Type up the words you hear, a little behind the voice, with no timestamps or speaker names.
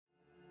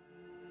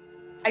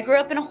I grew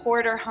up in a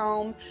hoarder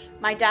home.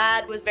 My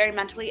dad was very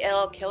mentally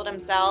ill, killed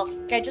himself.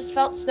 I just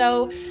felt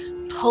so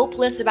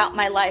hopeless about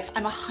my life.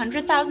 I'm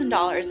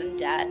 $100,000 in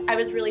debt. I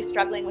was really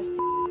struggling with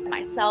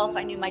myself.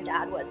 I knew my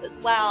dad was as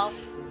well.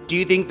 Do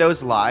you think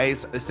those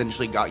lies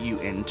essentially got you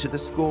into the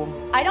school?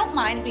 I don't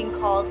mind being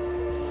called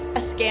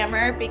a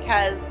scammer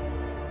because,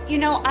 you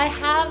know, I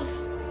have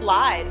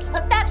lied.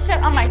 Put that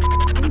shit on my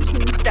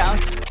tombstone.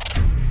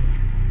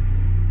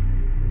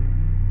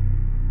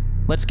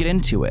 Let's get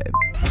into it.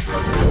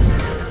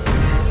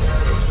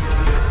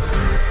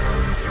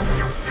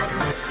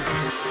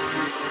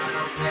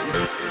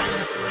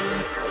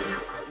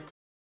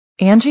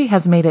 Angie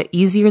has made it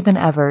easier than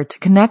ever to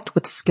connect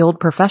with skilled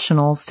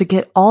professionals to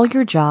get all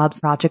your jobs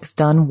projects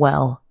done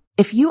well.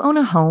 If you own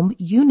a home,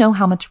 you know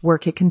how much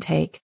work it can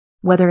take,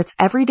 whether it's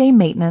everyday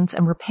maintenance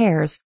and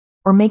repairs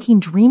or making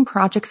dream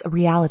projects a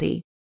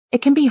reality.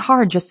 It can be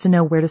hard just to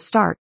know where to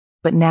start,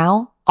 but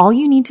now all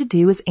you need to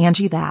do is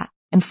Angie that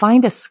and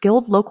find a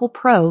skilled local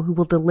pro who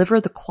will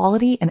deliver the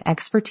quality and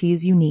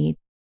expertise you need.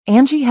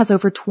 Angie has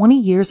over 20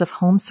 years of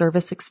home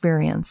service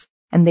experience,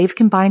 and they've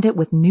combined it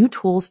with new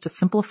tools to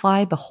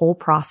simplify the whole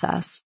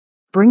process.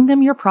 Bring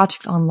them your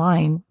project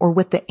online or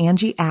with the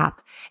Angie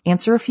app,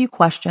 answer a few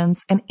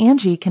questions, and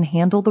Angie can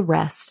handle the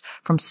rest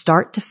from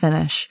start to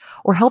finish,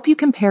 or help you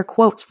compare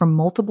quotes from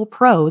multiple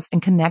pros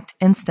and connect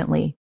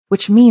instantly,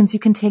 which means you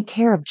can take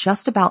care of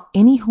just about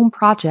any home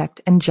project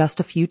in just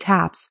a few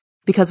taps.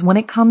 Because when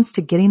it comes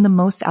to getting the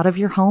most out of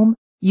your home,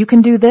 you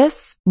can do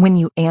this when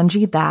you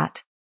Angie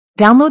that.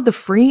 Download the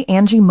free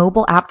Angie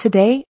mobile app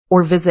today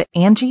or visit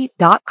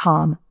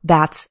Angie.com.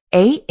 That's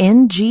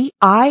ANGI.com.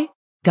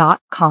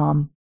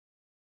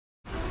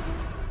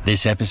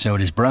 This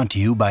episode is brought to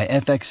you by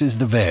FX's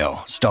The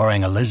Veil,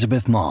 starring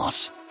Elizabeth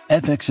Moss.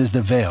 FX's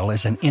The Veil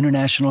is an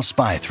international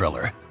spy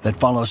thriller that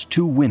follows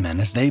two women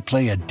as they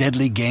play a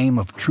deadly game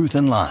of truth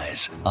and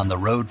lies on the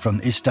road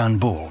from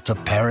Istanbul to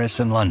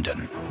Paris and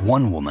London.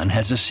 One woman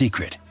has a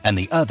secret, and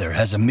the other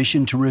has a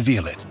mission to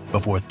reveal it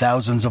before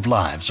thousands of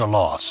lives are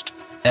lost.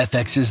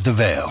 FX's The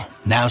Veil,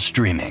 now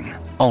streaming,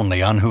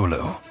 only on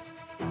Hulu.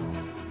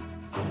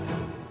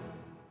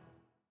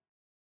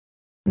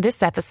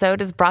 This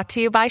episode is brought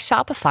to you by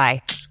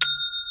Shopify.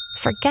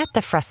 Forget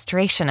the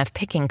frustration of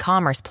picking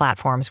commerce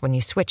platforms when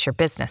you switch your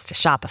business to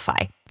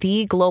Shopify,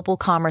 the global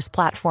commerce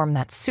platform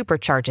that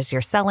supercharges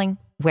your selling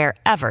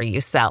wherever you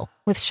sell.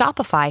 With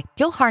Shopify,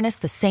 you'll harness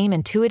the same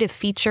intuitive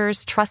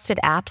features, trusted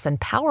apps,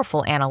 and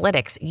powerful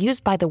analytics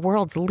used by the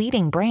world's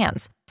leading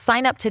brands.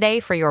 Sign up today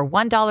for your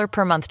 $1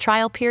 per month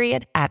trial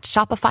period at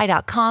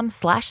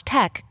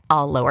shopify.com/tech,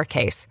 all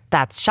lowercase.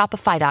 That's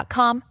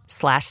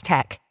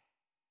shopify.com/tech.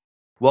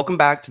 Welcome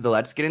back to the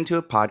Let's Get Into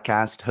It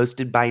podcast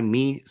hosted by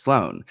me,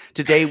 Sloan.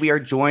 Today we are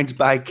joined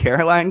by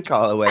Caroline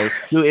Calloway,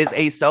 who is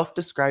a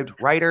self-described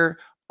writer,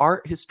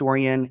 art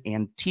historian,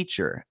 and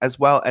teacher, as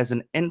well as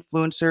an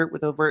influencer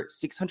with over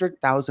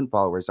 600,000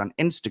 followers on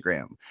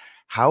Instagram.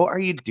 How are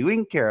you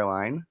doing,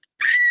 Caroline?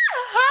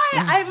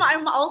 Hi,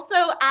 I'm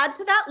also add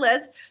to that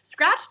list.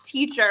 Scratch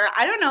teacher.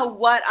 I don't know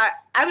what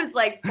I was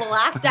like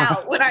blacked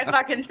out when I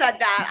fucking said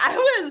that.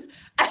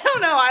 I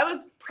don't know. I was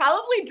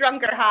probably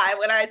drunk or high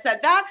when I said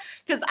that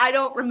because I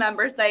don't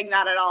remember saying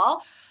that at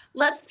all.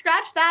 Let's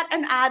scratch that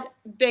and add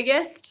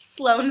biggest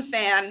Sloan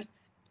fan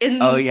in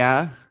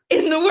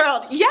the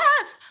world.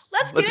 Yes.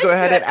 Let's go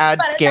ahead and add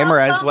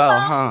scammer as well,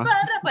 huh?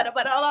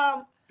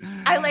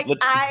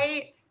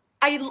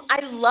 I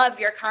love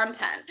your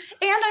content.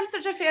 And I'm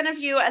such a fan of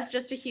you as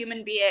just a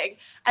human being.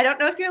 I don't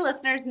know if your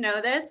listeners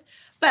know this,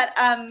 but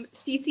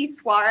Cece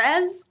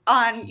Suarez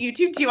on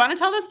YouTube. Do you want to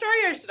tell the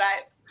story or should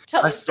I?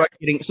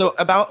 So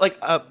about like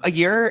a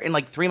year and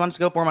like 4 months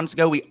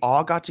ago, we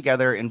all got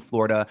together in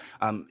Florida.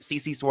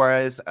 Cece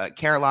Suarez,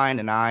 Caroline,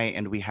 and I,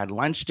 and we had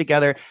lunch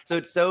together. So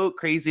it's so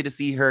crazy to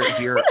see her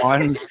here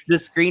on the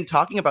screen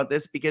talking about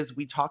this because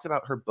we talked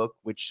about her book,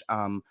 which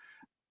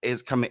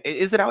is coming.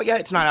 Is it out yet?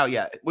 It's not out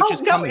yet.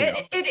 Coming.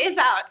 It is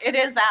out. It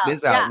is out. It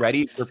is out. Yeah.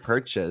 Ready for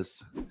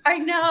purchase. I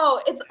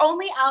know. It's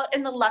only out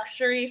in the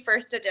luxury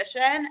first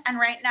edition. And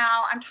right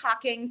now I'm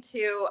talking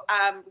to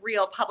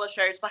real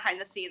publishers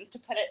behind the scenes to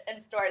put it in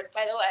stores,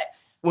 by the way.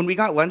 When we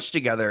got lunch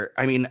together,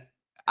 I mean,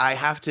 I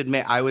have to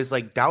admit, I was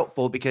like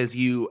doubtful because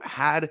you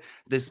had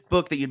this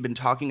book that you'd been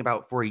talking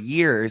about for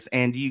years.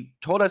 And you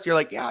told us, you're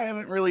like, yeah, I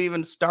haven't really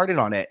even started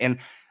on it. And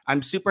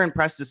I'm super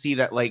impressed to see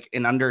that like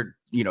in under,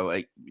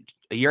 a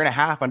year and a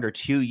half, under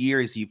 2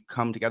 years, you've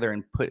come together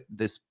and put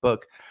this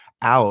book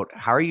out.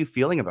 How are you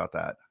feeling about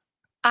that?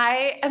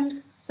 I am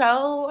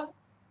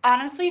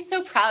honestly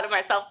so proud of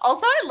myself.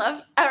 Also,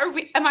 am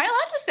I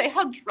allowed to say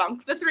how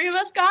drunk the three of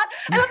us got?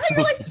 I love how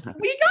you're like,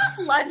 we got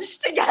lunch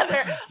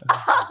together.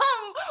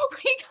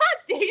 We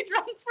got day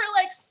drunk for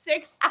like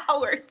 6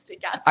 hours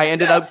together. I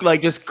ended up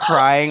like just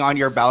crying on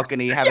your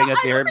balcony, having a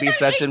therapy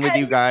session with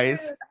you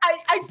guys. Food.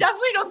 I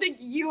definitely don't think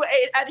you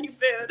ate any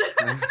food.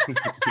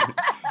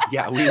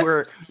 Yeah, we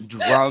were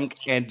drunk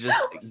and just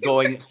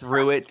going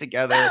through it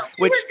together.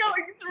 We were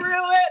going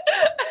through it.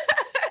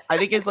 I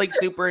think it's like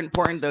super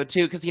important though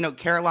too, because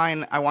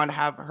Caroline, I want to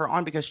have her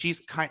on because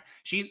she's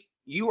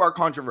you are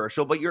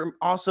controversial, but you're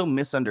also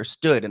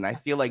misunderstood. And I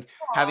feel like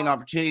having the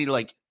opportunity to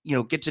like,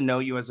 get to know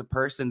you as a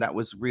person, that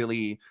was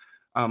really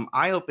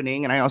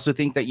eye-opening. And I also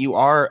think that you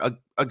are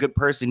a good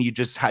person. You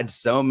just had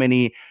so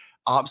many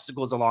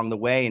obstacles along the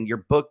way, and your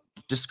book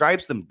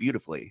describes them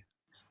beautifully.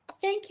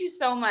 Thank you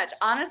so much.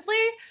 Honestly,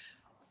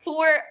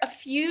 for a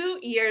few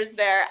years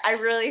there, I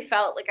really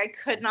felt like I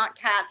could not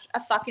catch a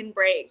fucking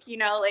break.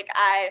 Like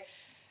I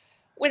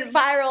went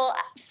viral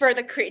for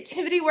the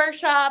creativity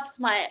workshops.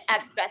 My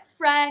ex-best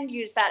friend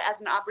used that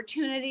as an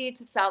opportunity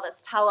to sell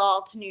this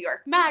tell-all to New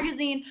York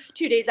Magazine.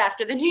 2 days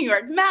after the New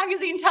York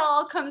Magazine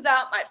tell-all comes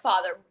out, my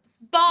father's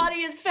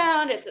body is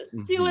found. It's a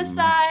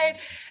suicide.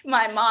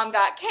 My mom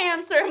got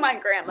cancer. My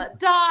grandma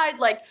died.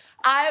 Like,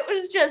 I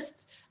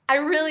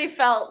really just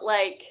felt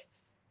like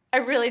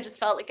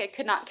I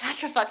could not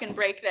catch a fucking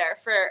break there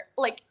for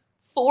like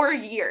 4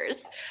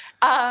 years.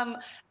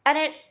 And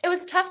it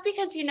was tough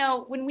because,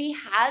 when we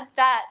had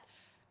that,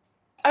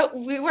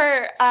 we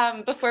were,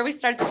 before we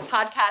started this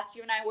podcast,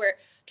 you and I were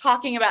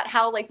talking about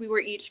how like we were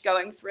each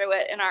going through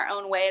it in our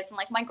own ways. And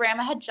like my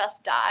grandma had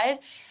just died.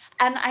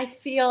 And I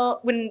feel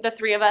when the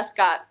three of us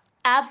got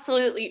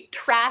absolutely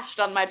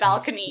trashed on my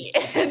balcony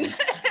in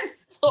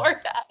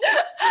Florida.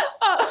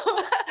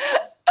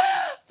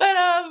 But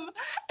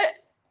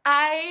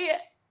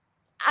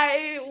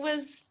I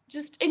was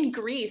just in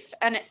grief,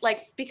 and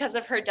because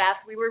of her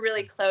death, we were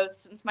really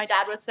close. Since my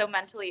dad was so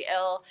mentally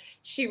ill,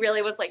 she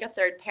really was like a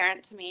third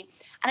parent to me.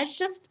 And it's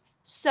just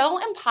so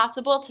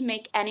impossible to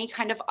make any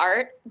kind of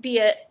art, be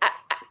it,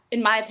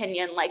 in my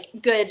opinion, like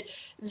good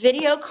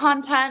video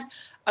content,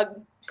 a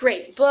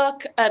great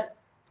book, a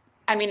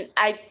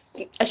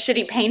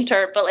shitty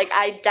painter, but like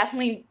I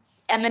definitely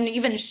am an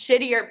even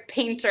shittier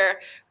painter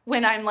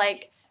when I'm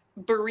like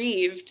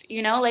bereaved,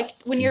 like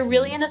when you're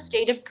really in a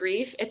state of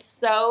grief, it's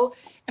so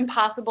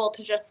impossible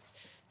to just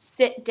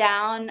sit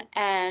down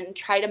and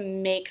try to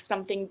make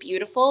something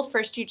beautiful.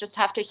 First, you just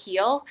have to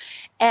heal.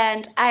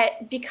 And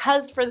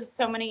because for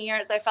so many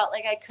years I felt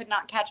like I could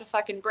not catch a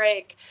fucking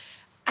break,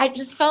 I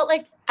just felt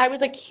like I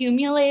was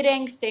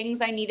accumulating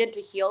things I needed to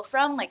heal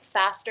from, like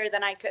faster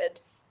than I could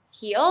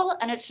heal.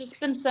 And it's just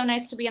been so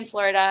nice to be in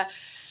Florida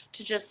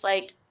to just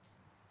like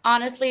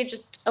honestly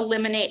just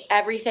eliminate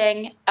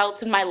everything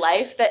else in my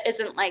life that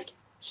isn't like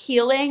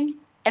healing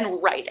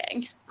and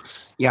writing.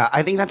 Yeah,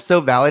 I think that's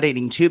so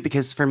validating too,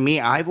 because for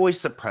me, I've always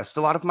suppressed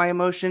a lot of my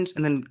emotions.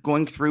 And then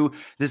going through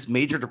this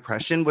major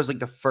depression was like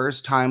the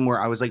first time where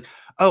I was like,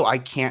 oh, I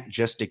can't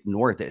just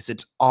ignore this.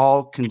 It's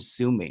all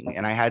consuming.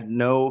 And I had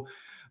no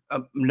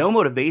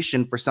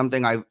motivation for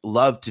something I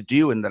love to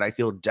do and that I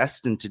feel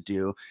destined to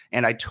do.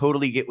 And I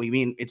totally get what you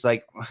mean. It's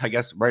like, I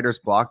guess, writer's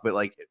block, but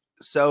like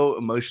so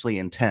emotionally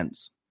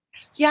intense.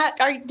 Yeah.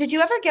 Did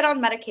you ever get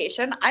on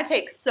medication? I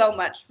take so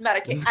much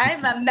medication.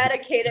 I'm a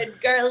medicated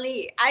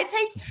girly. I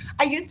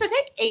used to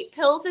take 8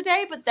 pills a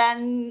day, but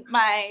then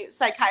my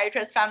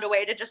psychiatrist found a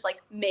way to just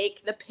like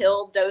make the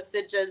pill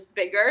dosages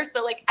bigger.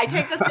 So like I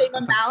take the same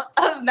amount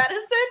of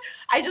medicine.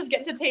 I just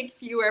get to take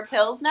fewer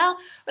pills now,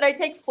 but I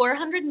take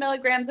 400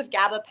 milligrams of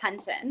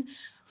gabapentin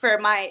for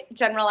my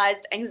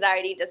generalized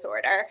anxiety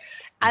disorder.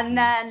 And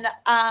then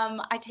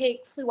I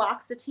take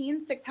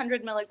fluoxetine,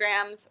 600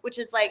 milligrams, which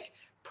is like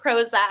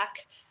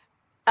Prozac.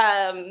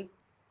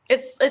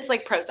 It's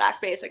like Prozac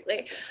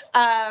basically.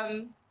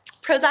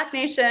 Prozac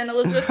Nation,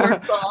 Elizabeth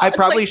Wurtzel. I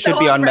probably should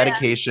be on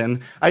medication.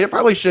 I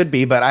probably should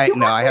be, but I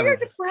have your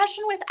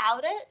depression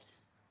without it.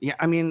 Yeah,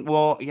 I mean,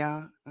 well,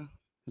 yeah,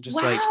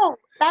 just wow, like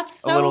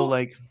that's so... a little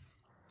like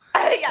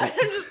yeah.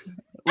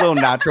 a little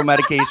natural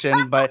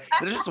medication, but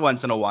just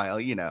once in a while,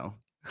 Is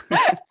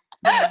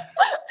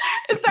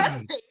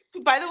that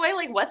by the way,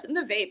 like what's in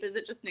the vape? Is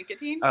it just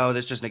nicotine? Oh,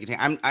 there's just nicotine.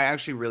 I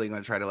actually really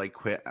going to try to like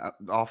quit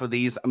off of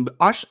these.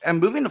 I'm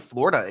moving to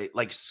Florida. It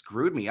like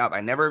screwed me up. I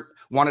never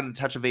wanted to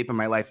touch a vape in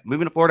my life.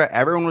 Moving to Florida,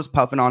 everyone was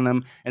puffing on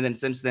them. And then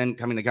since then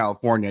coming to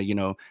California,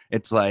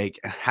 it's like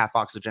half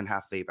oxygen,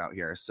 half vape out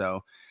here.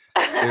 So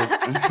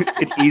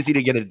it's easy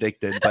to get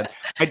addicted, but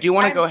I do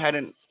want to go ahead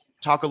and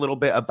talk a little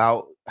bit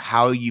about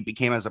how you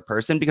became as a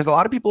person, because a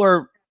lot of people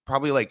are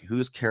probably like,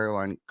 who's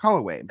Caroline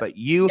Calloway? But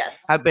you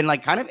have been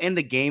like kind of in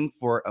the game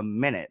for a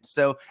minute.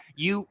 So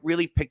you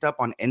really picked up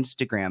on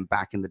Instagram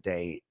back in the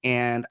day.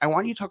 And I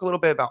want you to talk a little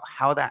bit about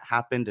how that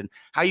happened and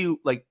how you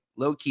like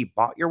low-key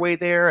bought your way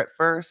there at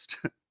first.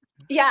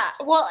 Yeah,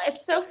 well,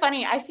 it's so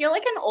funny. I feel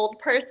like an old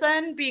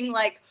person being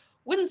like,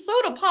 when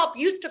soda pop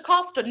used to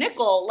cost a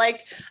nickel.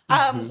 Like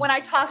when I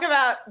talk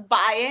about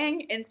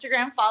buying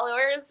Instagram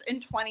followers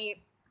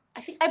I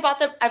think I bought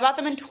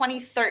them in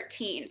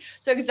 2013.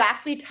 So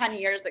exactly 10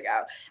 years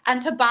ago. And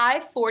to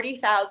buy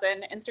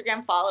 40,000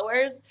 Instagram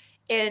followers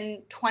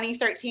in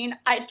 2013,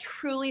 I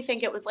truly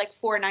think it was like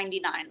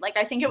 $4.99. Like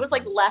I think it was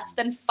like less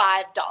than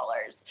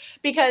 $5,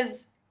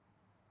 because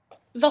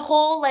the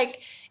whole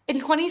like in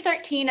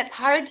 2013, it's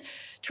hard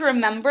to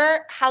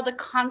remember how the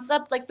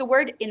concept, like the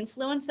word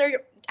influencer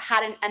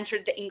hadn't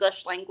entered the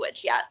English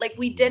language yet. Like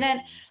we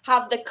didn't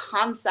have the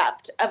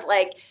concept of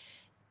like,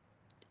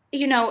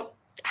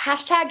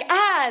 hashtag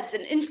ads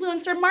and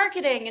influencer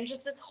marketing and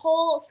just this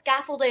whole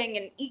scaffolding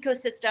and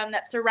ecosystem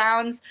that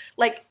surrounds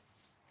like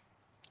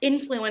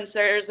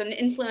influencers and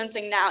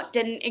influencing now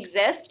didn't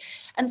exist.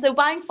 And so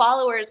buying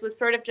followers was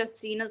sort of just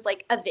seen as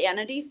like a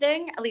vanity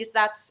thing. At least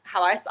that's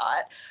how I saw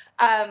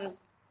it.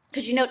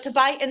 Because, you know, to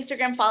buy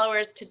Instagram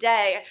followers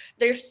today,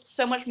 they're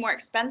so much more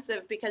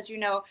expensive because, you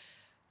know,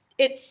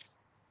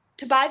 it's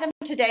to buy them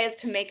today is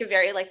to make a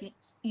very like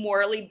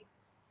morally,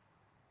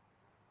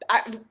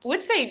 I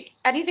would say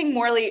anything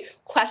morally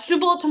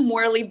questionable to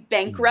morally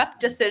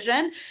bankrupt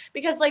decision,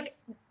 because like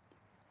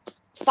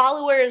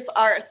followers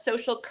are a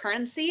social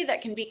currency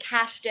that can be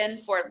cashed in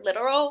for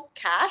literal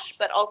cash,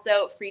 but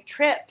also free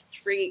trips,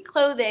 free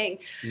clothing,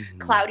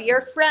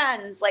 cloudier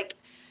friends, like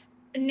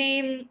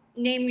name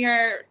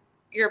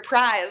your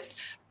prize.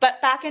 But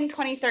back in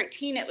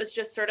 2013, it was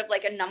just sort of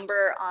like a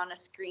number on a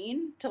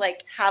screen to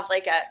like have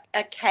like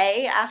a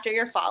K after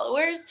your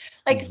followers.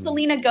 Like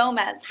Selena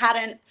Gomez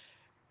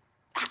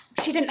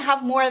she didn't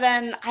have more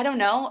than, I don't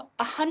know,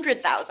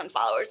 100,000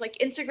 followers. Like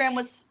Instagram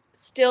was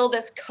still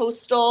this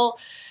coastal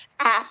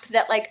app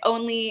that like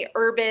only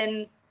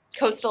urban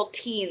coastal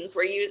teens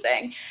were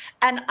using.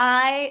 And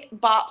I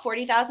bought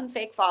 40,000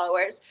 fake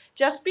followers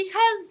just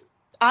because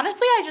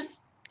honestly,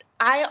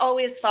 I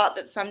always thought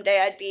that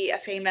someday I'd be a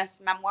famous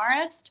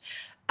memoirist.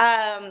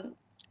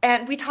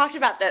 And we talked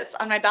about this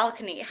on my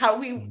balcony, how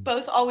we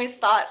both always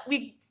thought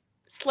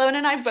Sloan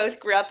and I both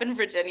grew up in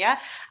Virginia,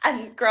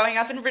 and growing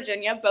up in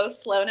Virginia, both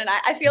Sloan and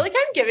I feel like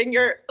I'm giving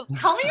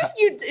tell me if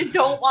you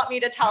don't want me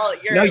to tell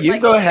your, no, you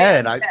like, go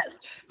ahead.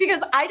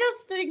 Because I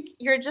just think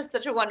you're just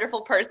such a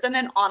wonderful person.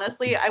 And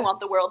honestly, I want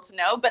the world to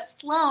know, but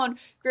Sloan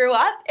grew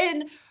up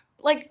in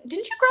like,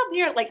 didn't you grow up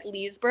near like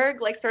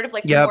Leesburg, like sort of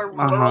like Yep, more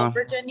rural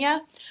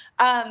Virginia?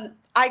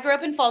 I grew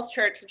up in Falls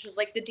Church, which is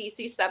like the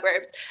DC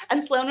suburbs.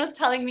 And Sloan was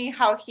telling me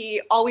how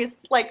he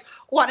always like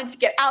wanted to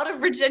get out of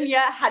Virginia,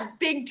 had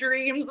big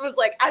dreams, was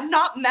like, I'm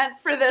not meant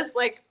for this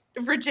like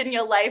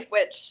Virginia life,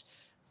 which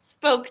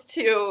spoke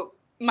to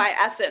my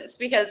essence,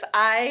 because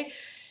I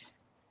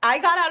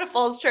got out of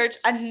Falls Church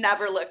and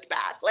never looked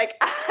back. Like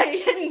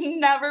I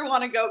never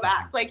want to go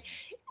back. Like,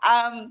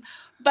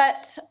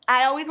 but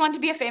I always wanted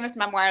to be a famous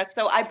memoirist.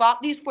 So I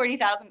bought these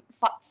 40,000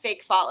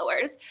 fake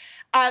followers,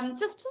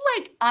 just to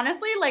like,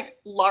 honestly, like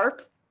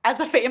LARP as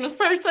a famous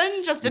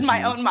person, just in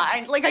my own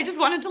mind. Like I just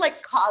wanted to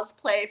like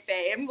cosplay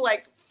fame,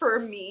 like for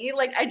me.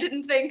 Like I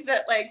didn't think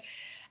that like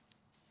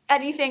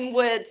anything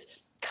would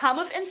come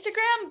of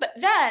Instagram, but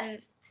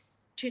then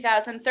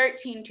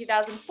 2013,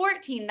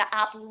 2014, the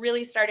app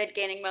really started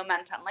gaining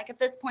momentum. Like at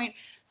this point,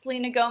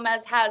 Selena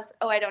Gomez has,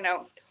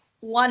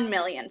 1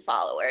 million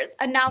followers.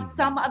 And now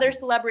some other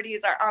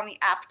celebrities are on the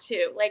app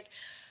too. Like,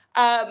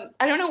 I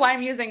don't know why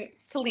I'm using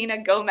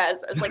Selena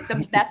Gomez as like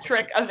the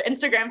metric of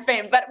Instagram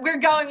fame, but we're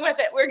going with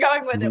it. We're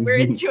going with it. We're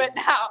into it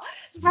now.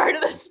 It's part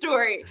of the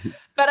story.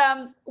 But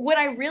when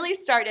I really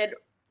started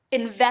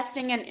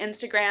investing in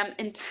Instagram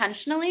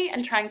intentionally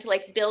and trying to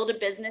like build a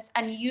business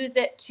and use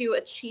it to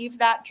achieve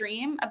that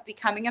dream of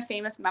becoming a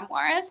famous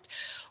memoirist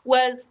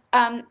was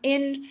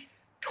in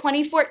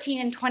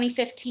 2014 and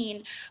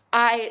 2015,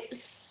 I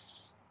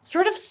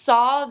sort of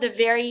saw the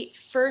very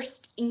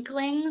first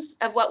inklings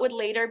of what would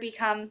later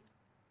become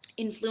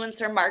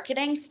influencer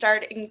marketing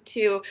starting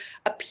to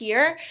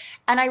appear.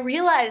 And I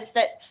realized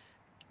that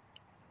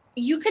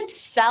you could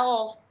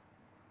sell,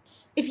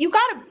 if you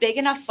got a big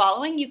enough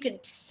following, you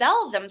could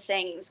sell them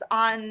things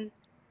on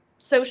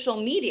social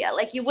media.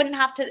 Like you wouldn't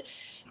have to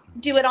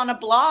do it on a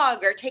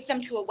blog or take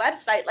them to a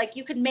website. Like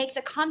you could make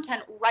the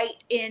content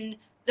right in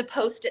the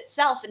post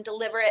itself and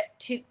deliver it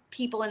to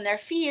people in their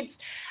feeds.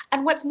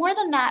 And what's more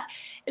than that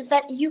is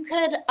that you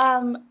could,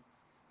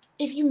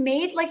 if you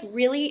made like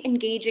really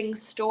engaging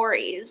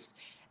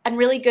stories and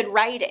really good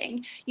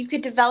writing, you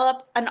could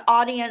develop an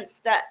audience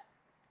that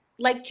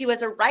liked you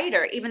as a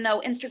writer. Even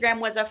though Instagram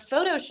was a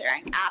photo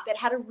sharing app, it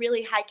had a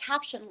really high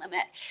caption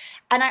limit.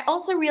 And I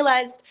also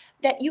realized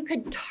that you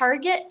could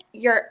target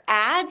your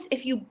ads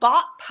if you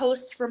bought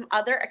posts from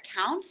other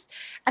accounts.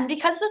 And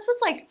because this was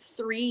like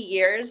 3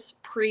 years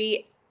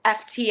pre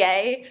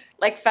FTA,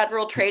 like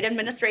Federal Trade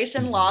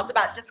Administration laws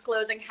about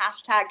disclosing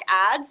hashtag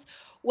ads,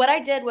 what I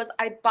did was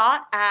I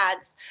bought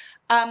ads.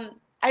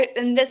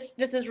 And this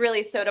is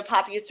really soda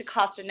pop used to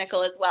cost a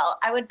nickel as well.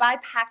 I would buy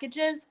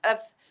packages of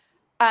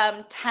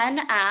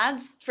 10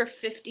 ads for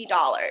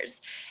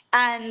 $50.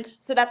 And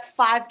so that's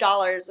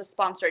 $5 a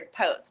sponsored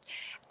post.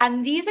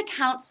 And these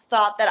accounts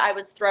thought that I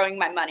was throwing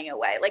my money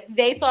away. Like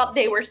they thought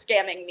they were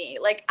scamming me.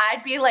 Like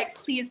I'd be like,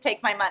 please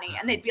take my money.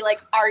 And they'd be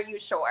like, are you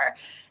sure?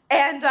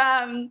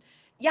 And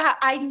yeah,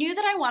 I knew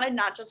that I wanted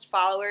not just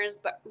followers,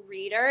 but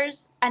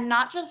readers, and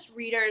not just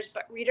readers,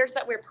 but readers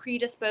that were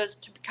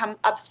predisposed to become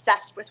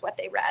obsessed with what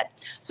they read.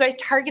 So I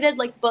targeted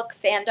like book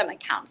fandom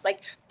accounts,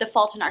 like The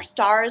Fault in Our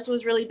Stars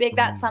was really big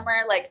that summer,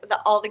 like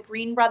all the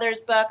Green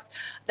Brothers books,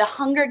 The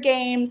Hunger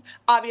Games,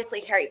 obviously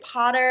Harry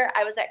Potter.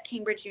 I was at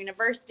Cambridge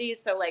University,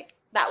 so like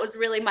that was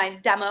really my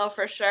demo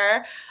for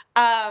sure.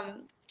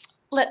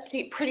 let's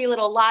see, Pretty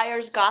Little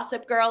Liars,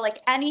 Gossip Girl, like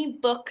any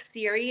book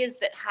series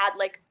that had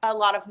like a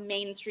lot of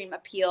mainstream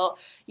appeal,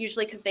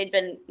 usually because they'd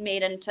been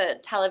made into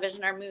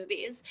television or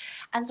movies.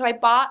 And so I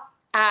bought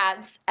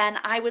ads and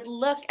I would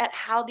look at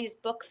how these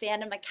book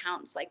fandom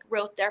accounts like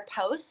wrote their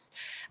posts.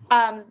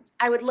 I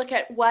would look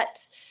at what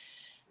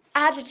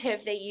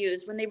adjective they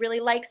use when they really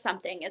like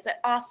something. Is it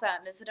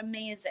awesome? Is it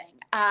amazing?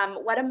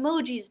 What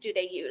emojis do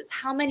they use?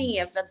 How many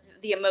of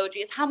the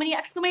emojis? How many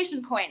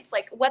exclamation points?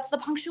 Like, what's the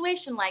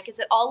punctuation like? Is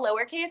it all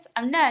lowercase?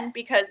 And then,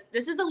 because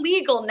this is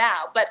illegal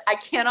now, but I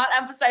cannot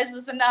emphasize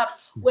this enough,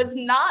 was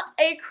not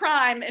a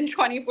crime in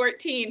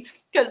 2014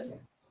 because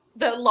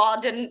the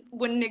law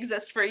wouldn't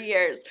exist for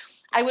years.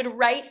 I would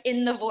write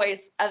in the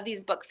voice of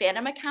these book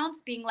fandom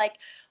accounts being like,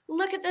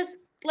 look at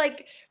this,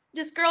 like,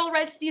 this girl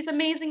writes these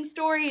amazing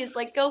stories,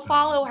 like, go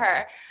follow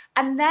her.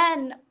 And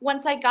then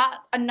once I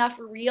got enough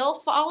real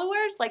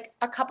followers, like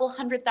a couple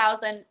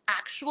 100,000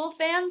 actual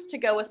fans to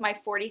go with my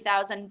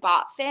 40,000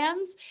 bot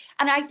fans.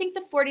 And I think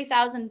the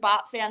 40,000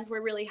 bot fans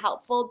were really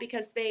helpful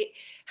because they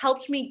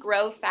helped me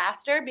grow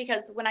faster,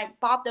 because when I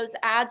bought those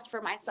ads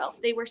for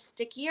myself, they were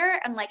stickier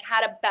and like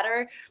had a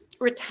better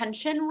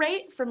retention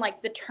rate from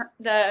like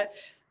the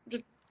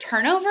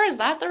turnover. Is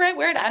that the right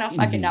word? I don't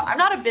fucking know. I'm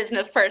not a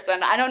business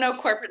person. I don't know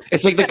corporate.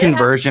 It's like the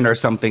conversion or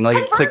something,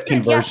 like click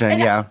conversion.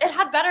 Yes. It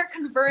had better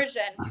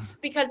conversion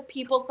because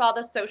people saw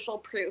the social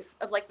proof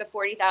of like the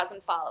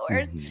 40,000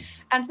 followers.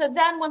 And so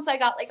then once I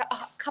got like a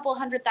couple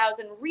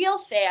 100,000 real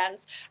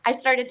fans, I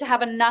started to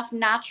have enough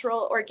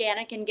natural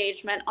organic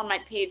engagement on my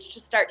page to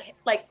start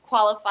like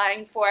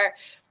qualifying for,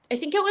 I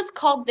think it was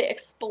called the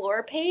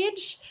Explore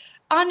page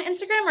on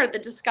Instagram, or the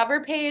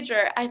Discover page,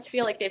 or I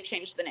feel like they've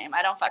changed the name.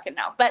 I don't fucking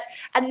know.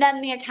 And then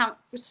the account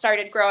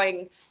started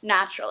growing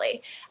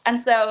naturally. And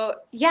so,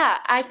 yeah,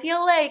 I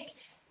feel like,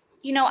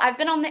 you know, I've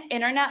been on the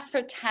internet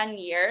for 10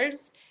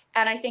 years,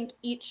 and I think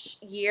each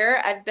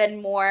year I've been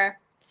more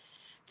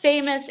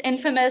famous,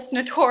 infamous,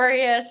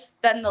 notorious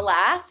than the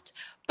last.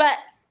 But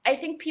I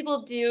think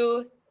people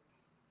do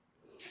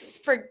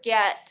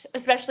forget,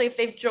 especially if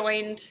they've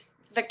joined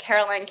the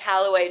Caroline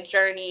Calloway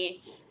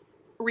journey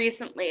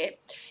recently,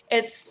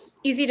 it's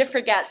easy to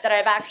forget that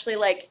I've actually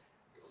like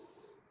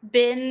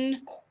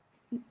been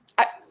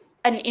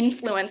an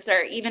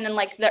influencer even in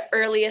like the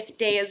earliest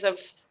days of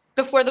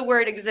before the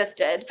word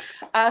existed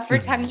for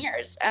 10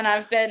 years. And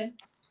I've been,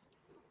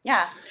 the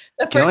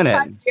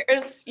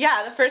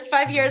first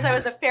 5 years I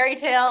was a fairy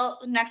tale.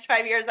 The next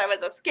 5 years I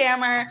was a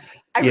scammer.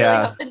 I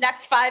really hope the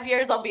next 5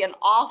 years I'll be an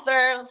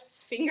author.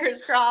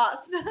 Fingers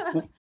crossed.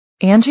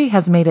 Angie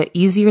has made it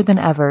easier than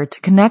ever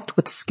to connect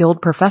with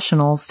skilled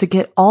professionals to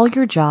get all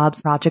your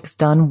jobs projects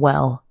done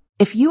well.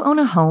 If you own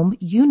a home,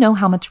 you know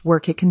how much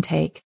work it can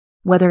take,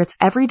 whether it's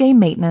everyday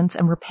maintenance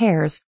and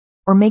repairs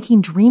or making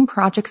dream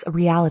projects a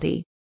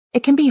reality.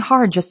 It can be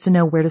hard just to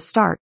know where to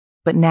start,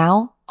 but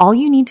now all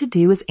you need to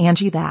do is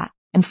Angie that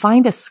and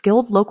find a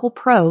skilled local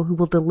pro who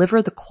will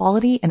deliver the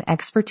quality and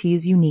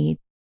expertise you need.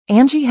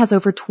 Angie has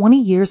over 20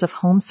 years of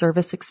home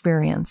service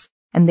experience,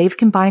 and they've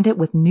combined it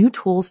with new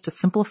tools to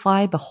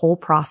simplify the whole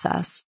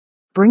process.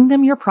 Bring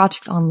them your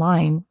project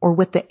online or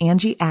with the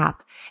Angie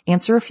app,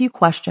 answer a few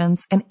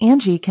questions, and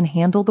Angie can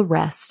handle the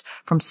rest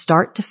from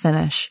start to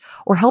finish,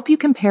 or help you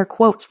compare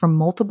quotes from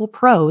multiple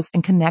pros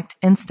and connect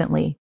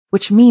instantly,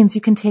 which means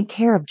you can take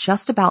care of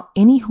just about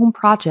any home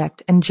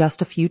project in just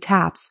a few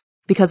taps.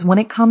 Because when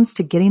it comes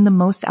to getting the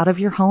most out of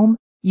your home,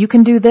 you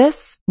can do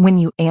this when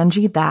you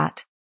Angie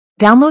that.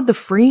 Download the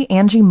free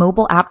Angie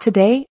mobile app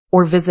today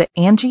or visit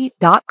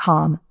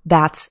Angie.com.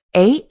 That's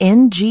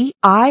ANGI.com.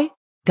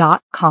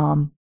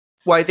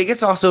 Well, I think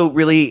it's also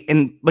really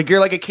you're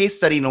like a case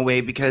study in a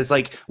way, because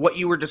like what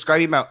you were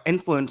describing about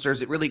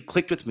influencers, it really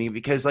clicked with me,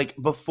 because like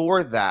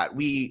before that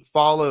we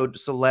followed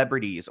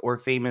celebrities or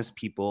famous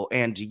people,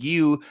 and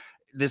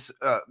this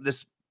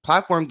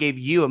platform gave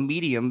you a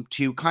medium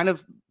to kind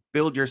of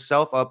build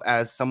yourself up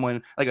as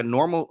someone like a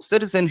normal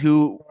citizen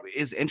who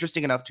is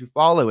interesting enough to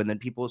follow, and then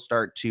people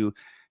start to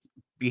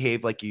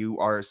behave like you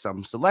are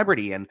some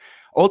celebrity, and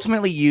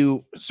ultimately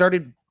you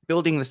started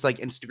building this like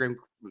Instagram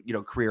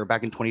career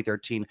back in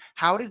 2013.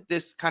 How did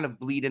this kind of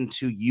bleed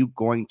into you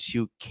going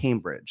to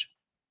Cambridge?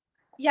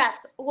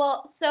 Yes,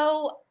 well,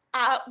 so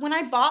when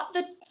I bought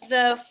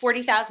the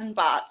 40,000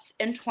 bots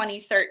in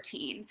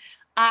 2013,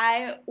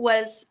 I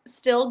was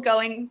still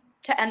going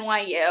to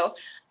NYU.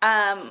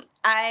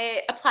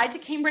 I applied to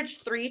Cambridge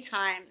 3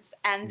 times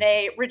and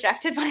they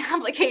rejected my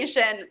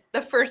application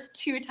the first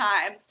 2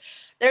 times.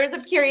 There was a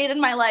period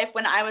in my life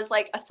when I was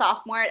like a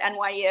sophomore at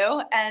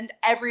NYU, and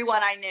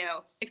everyone I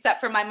knew, except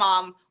for my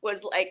mom,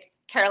 was like,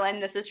 Caroline,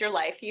 this is your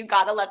life. You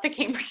got to let the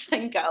Cambridge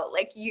thing go.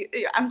 Like,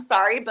 I'm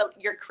sorry, but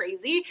you're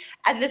crazy.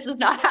 And this is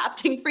not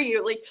happening for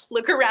you. Like,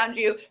 look around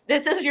you.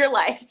 This is your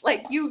life.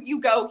 Like, you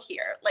go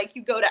here. Like,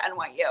 you go to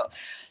NYU.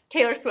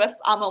 Taylor Swift's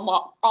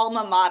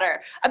alma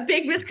mater. A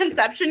big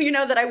misconception,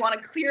 that I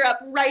want to clear up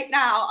right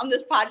now on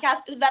this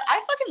podcast is that I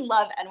fucking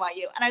love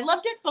NYU. And I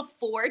loved it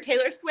before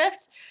Taylor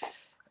Swift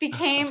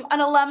became an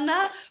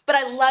alumna, but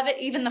I love it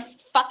even the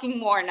fucking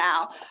more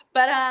now.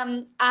 But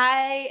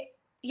I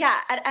Yeah,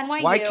 at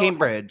NYU. Why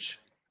Cambridge?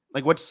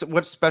 Like, what's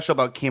special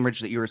about Cambridge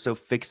that you were so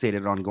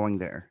fixated on going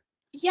there?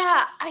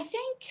 Yeah, I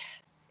think,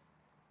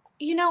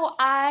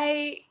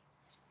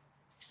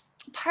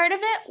 part of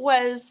it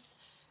was,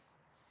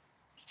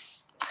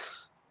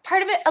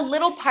 a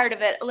little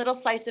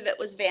slice of it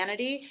was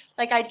vanity.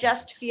 Like, I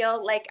just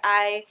feel like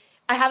I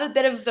have a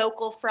bit of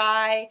vocal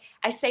fry.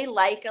 I say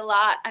like a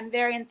lot. I'm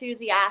very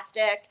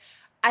enthusiastic.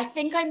 I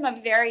think I'm a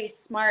very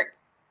smart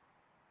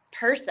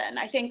person.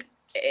 I think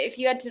if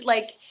you had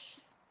to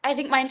I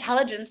think my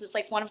intelligence is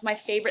like one of my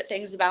favorite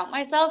things about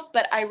myself,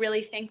 but I really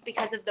think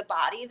because of the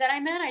body that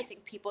I'm in, I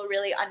think people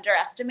really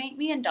underestimate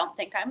me and don't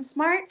think I'm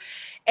smart.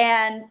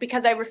 And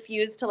because I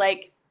refuse to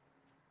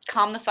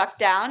calm the fuck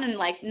down and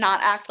not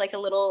act like a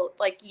little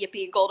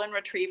yippy golden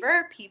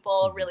retriever,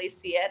 people really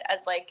see it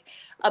as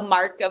a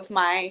mark of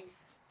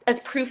as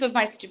proof of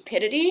my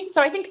stupidity.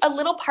 So I think a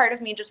little part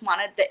of me just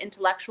wanted the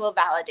intellectual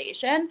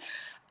validation.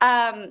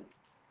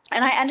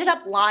 And I ended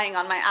up lying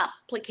on my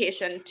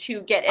application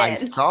to get in. I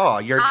saw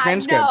your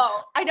transcript.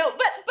 I know.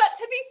 But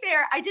to be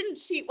fair, I didn't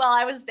cheat while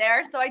I was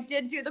there. So I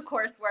did do the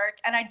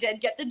coursework and I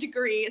did get the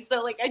degree.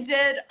 So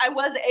I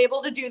was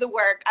able to do the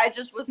work. I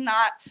just was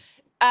not,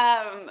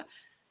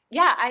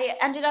 I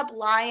ended up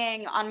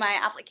lying on my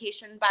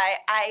application by,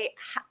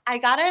 I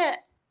got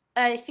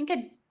I think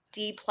a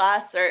D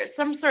plus or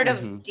some sort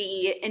of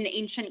D in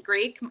ancient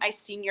Greek my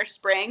senior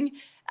spring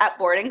at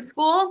boarding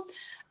school.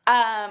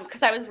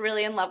 Because I was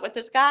really in love with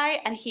this guy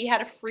and he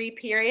had a free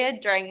period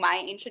during my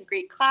ancient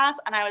Greek class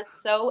and I was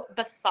so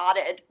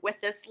besotted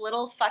with this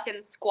little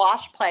fucking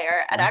squash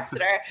player at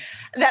Exeter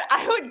that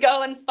I would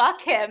go and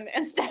fuck him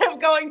instead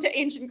of going to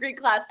ancient Greek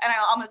class and I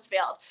almost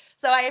failed.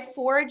 So I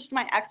forged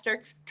my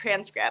Exeter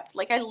transcript.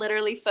 I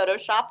literally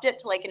photoshopped it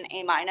to an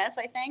A-,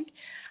 I think.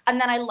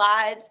 And then I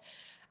lied.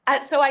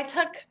 So I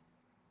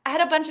had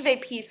a bunch of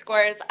AP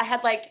scores. I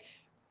had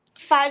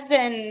 5s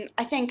in,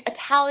 I think,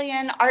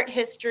 Italian, art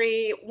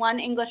history, 1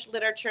 English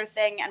literature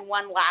thing, and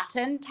 1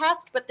 Latin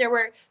test. But there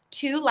were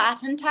 2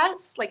 Latin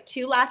tests,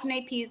 2 Latin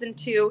APs and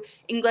 2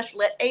 English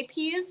lit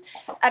APs.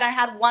 And I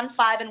had 1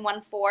 5 and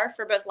 1 4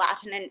 for both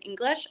Latin and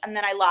English. And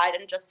then I lied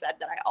and just said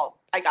that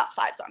I got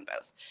 5s on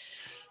both.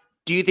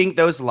 Do you think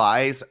those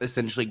lies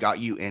essentially got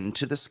you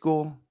into the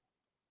school?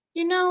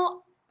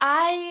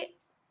 I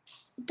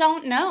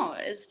don't know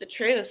is the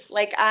truth.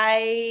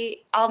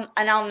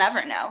 I'll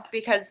never know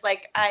because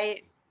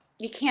I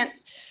can't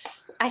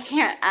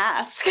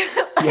ask.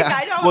 Yeah.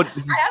 I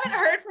haven't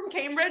heard from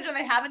Cambridge and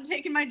they haven't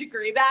taken my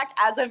degree back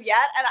as of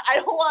yet. And I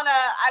don't want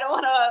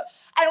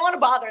to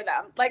bother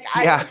them.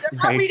 If they're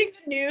not reading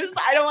the news,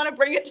 I don't want to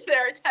bring it to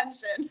their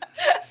attention.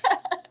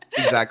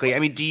 Exactly. I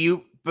mean, do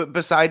you, but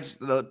besides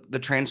the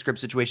transcript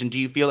situation, do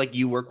you feel like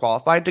you were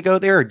qualified to go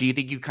there or do you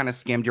think you kind of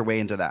scammed your way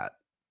into that?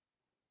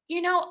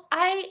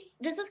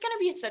 This is going to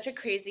be such a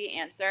crazy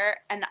answer,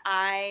 and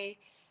I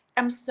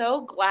am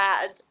so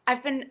glad.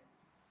 I've been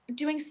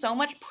doing so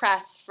much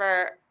press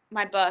for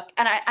my book,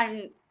 and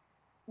I'm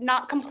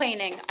not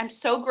complaining. I'm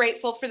so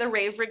grateful for the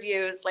rave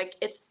reviews.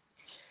 It's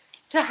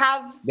to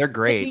have. They're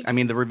great. I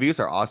mean, the reviews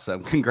are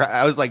awesome. Congrats.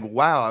 I was like,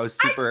 wow, I was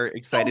super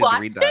excited to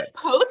read that. A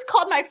post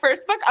called my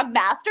first book a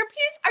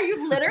masterpiece. Are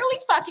you literally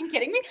fucking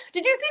kidding me?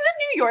 Did you see the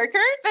New Yorker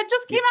that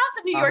just came out?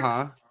 The New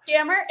Yorker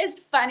Scammer is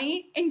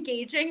funny,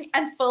 engaging,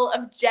 and full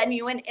of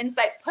genuine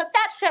insight. Put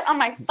that shit on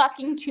my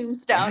fucking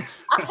tombstone.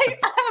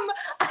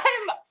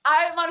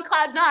 I'm on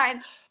cloud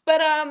 9.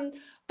 But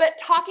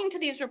talking to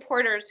these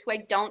reporters who I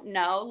don't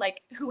know,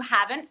 who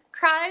haven't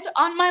cried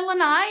on my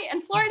lanai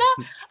in Florida,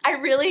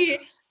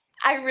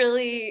 I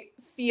really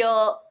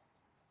feel,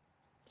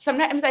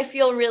 sometimes I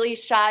feel really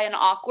shy and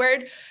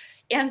awkward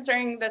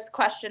answering this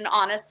question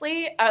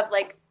honestly of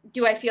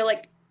do I feel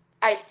like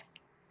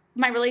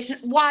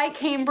why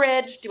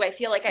Cambridge? Do I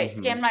feel like I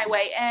scammed my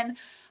way in?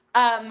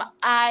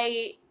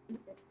 I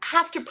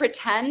have to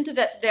pretend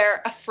that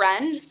they're a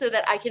friend so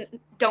that I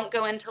don't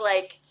go into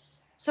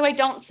so I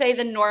don't say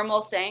the normal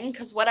thing,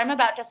 because what I'm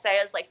about to say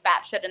is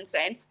batshit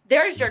insane.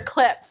 There's your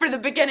clip for the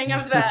beginning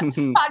of the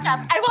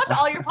podcast. I watch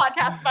all your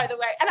podcasts, by the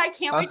way, and I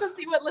can't wait to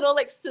see what little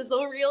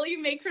sizzle reel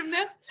you make from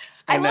this.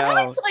 I love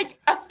how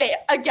you're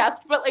a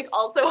guest, but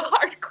also a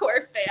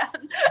hardcore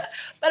fan.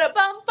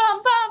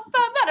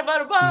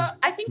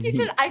 I think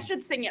I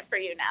should sing it for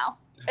you now,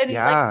 and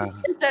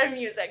instead of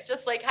music,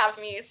 just have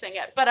me sing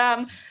it. But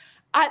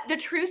the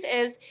truth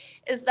is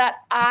that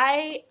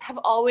I have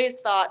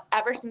always thought,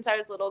 ever since I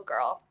was a little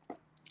girl,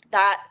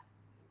 that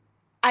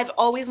I've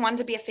always wanted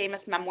to be a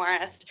famous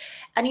memoirist.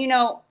 And,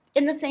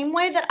 in the same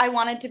way that I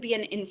wanted to be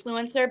an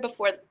influencer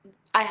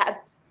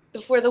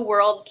before the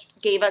world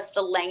gave us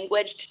the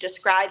language to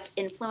describe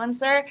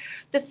influencer,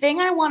 the thing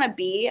I want to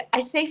be,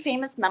 I say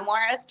famous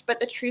memoirist, but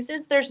the truth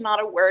is there's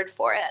not a word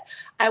for it.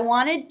 I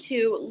wanted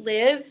to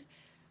live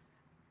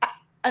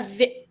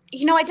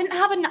I didn't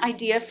have an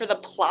idea for the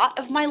plot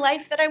of my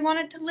life that I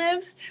wanted to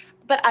live,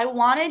 but I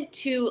wanted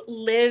to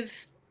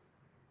live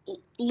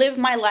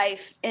my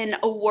life in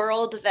a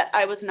world that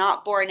I was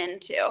not born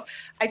into.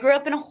 I grew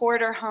up in a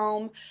hoarder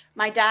home.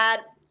 My dad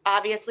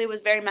obviously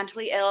was very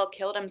mentally ill,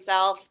 killed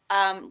himself.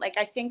 Like,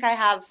 I think I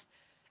have,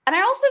 and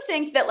I also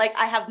think that, like,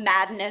 I have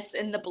madness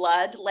in the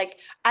blood. Like,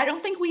 I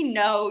don't think we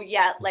know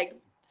yet. Like,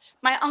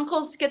 my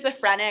uncle's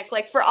schizophrenic.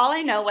 Like, for all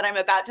I know, what I'm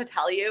about to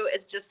tell you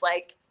is just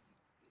like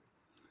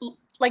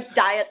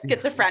diet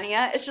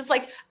schizophrenia. It's just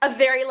like a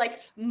very like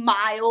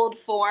mild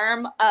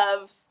form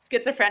of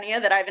schizophrenia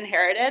that I've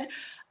inherited.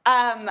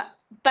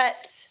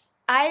 But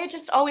I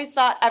just always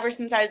thought ever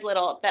since I was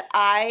little that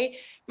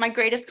my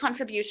greatest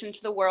contribution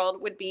to the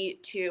world would be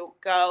to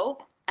go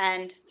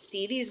and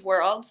see these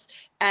worlds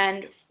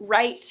and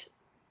write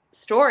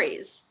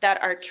stories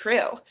that are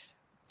true,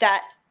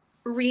 that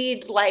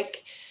read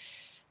like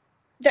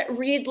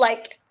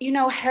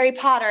Harry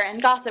Potter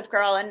and Gossip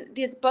Girl and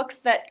these books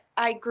that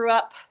I grew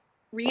up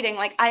reading.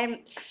 Like,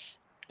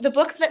 the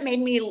books that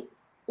made me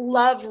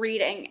love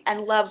reading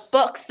and love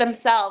books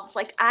themselves.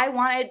 Like, I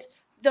wanted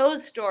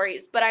those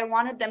stories, but I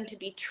wanted them to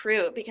be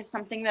true, because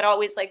something that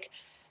always like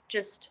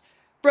just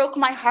broke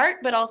my heart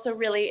but also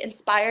really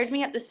inspired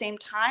me at the same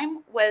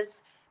time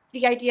was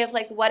the idea of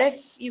like, what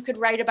if you could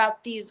write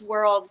about these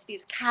worlds,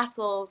 these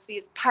castles,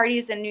 these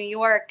parties in New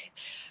York,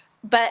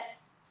 but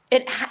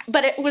it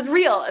was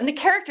real and the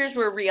characters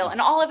were real and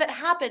all of it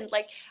happened.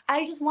 Like,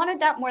 I just wanted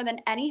that more than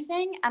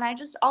anything. And I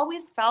just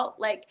always felt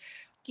like,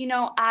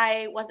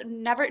 I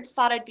never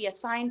thought I'd be a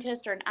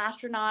scientist or an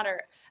astronaut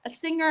or a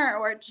singer,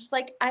 or just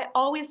like, I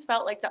always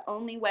felt like the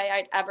only way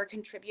I'd ever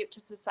contribute to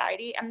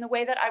society, and the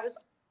way that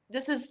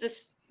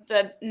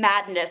the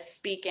madness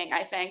speaking,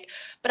 I think,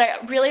 but I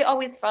really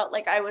always felt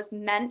like I was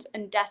meant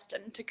and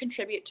destined to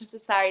contribute to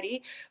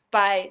society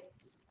by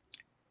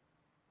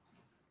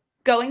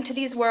going to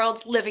these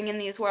worlds, living in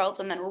these worlds,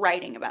 and then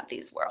writing about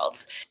these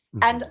worlds.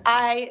 And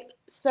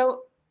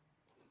so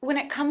when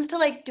it comes to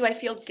like, do I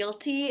feel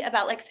guilty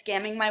about like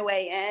scamming my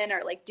way in,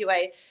 or like, do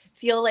I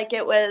feel like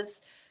it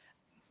was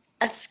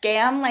a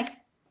scam? Like,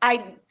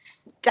 I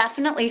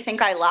definitely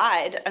think I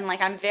lied, and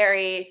like, I'm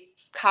very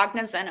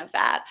cognizant of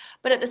that.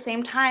 But at the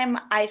same time,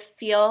 I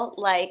feel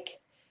like,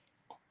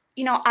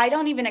 I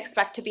don't even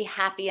expect to be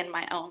happy in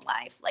my own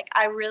life. Like,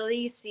 I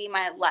really see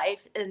my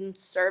life in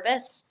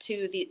service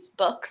to these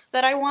books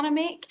that I want to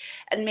make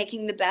and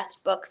making the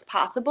best books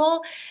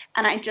possible.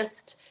 And I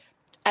just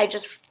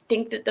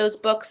think that those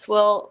books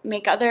will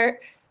make other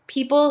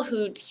people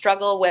who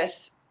struggle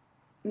with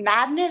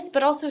madness,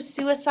 but also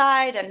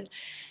suicide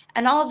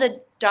and all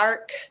the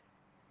dark,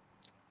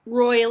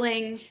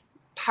 roiling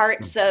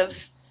parts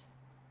of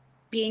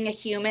being a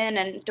human,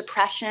 and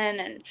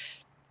depression and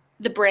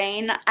the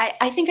brain.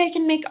 I think I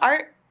can make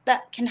art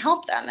that can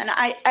help them. And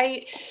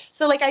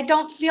so like, I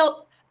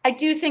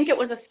do think it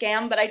was a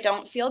scam, but I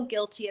don't feel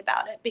guilty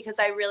about it, because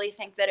I really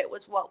think that it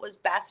was what was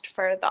best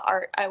for the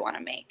art I want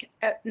to make,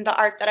 the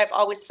art that I've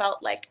always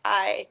felt like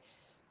I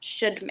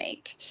should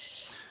make.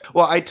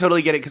 Well, I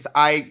totally get it, because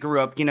I grew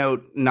up,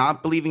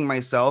 not believing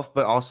myself,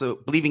 but also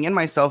believing in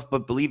myself,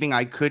 but believing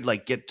I could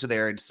like get to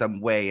there in some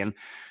way. And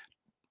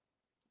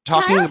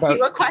talking Can I ask about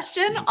you a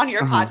question on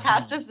your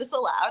podcast? Is this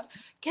allowed?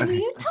 Can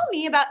you tell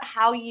me about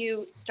how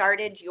you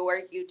started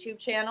your YouTube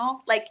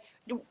channel? Like,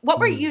 what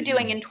were you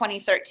doing in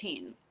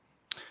 2013?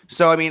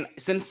 So, I mean,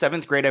 since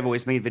 7th grade, I've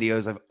always made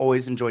videos. I've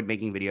always enjoyed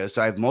making videos.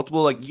 So I have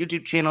multiple like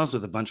YouTube channels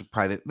with a bunch of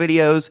private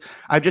videos.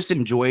 I've just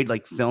enjoyed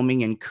like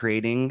filming and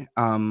creating.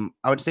 I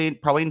would say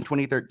probably in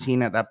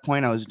 2013, at that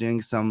point, I was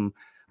doing some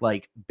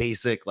like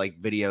basic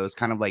like videos,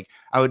 kind of like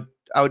I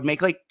would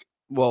make like,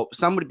 well,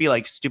 some would be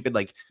like stupid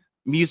like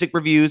music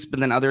reviews, but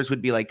then others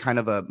would be like kind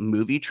of a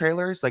movie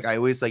trailers. Like, I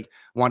always like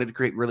wanted to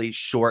create really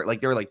short,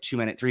 like they were like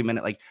 2-minute,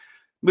 3-minute like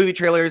movie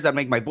trailers that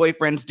make my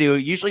boyfriends do,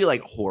 usually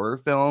like horror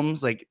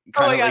films, like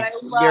kind of like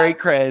very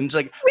cringe.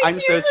 Like, Wait, I'm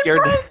so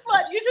scared. You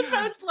should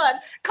post one.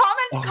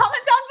 Comment down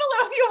below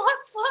if you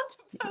want Swan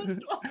to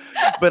post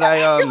one. But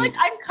I feel like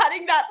I'm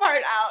cutting that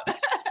part out.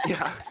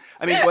 Yeah.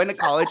 I mean, going to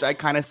college, I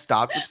kind of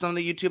stopped with some of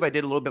the YouTube. I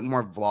did a little bit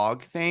more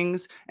vlog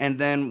things. And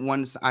then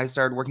once I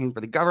started working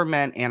for the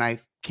government and I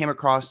came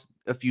across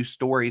a few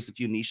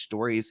niche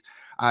stories,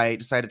 I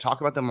decided to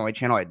talk about them on my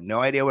channel. I had no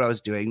idea what I was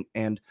doing.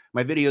 And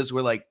my videos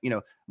were like,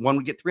 one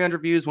would get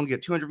 300 views, one would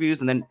get 200 views,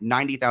 and then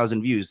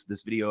 90,000 views.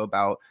 This video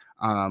about,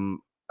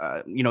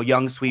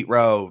 young Sweet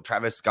Roe,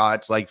 Travis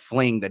Scott's like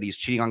fling that he's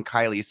cheating on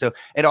Kylie. So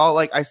it all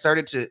like, I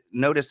started to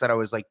notice that I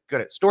was like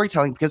good at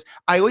storytelling, because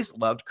I always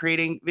loved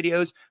creating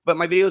videos, but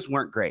my videos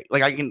weren't great.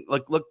 Like, I can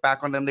like look back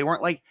on them. They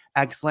weren't like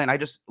excellent. I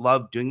just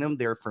loved doing them.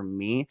 They're for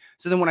me.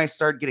 So then when I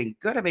started getting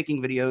good at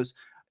making videos,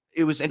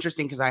 it was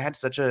interesting, because I had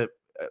such a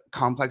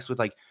complex with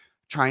like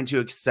trying to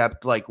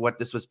accept like what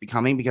this was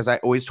becoming, because I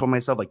always told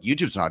myself like,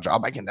 YouTube's not a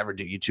job. I can never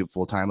do YouTube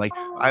full time. Like,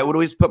 I would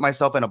always put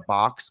myself in a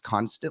box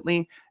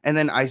constantly. And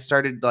then I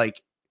started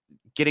like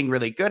getting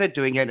really good at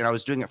doing it, and I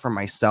was doing it for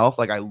myself.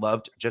 Like, I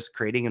loved just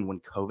creating. And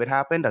when COVID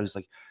happened, I was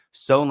like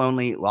so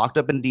lonely, locked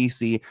up in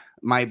DC.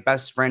 My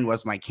best friend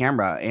was my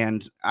camera,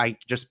 and I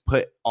just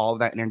put all of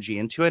that energy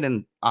into it.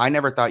 And I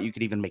never thought you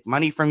could even make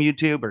money from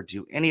YouTube or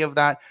do any of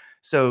that.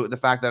 So the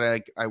fact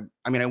that I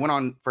went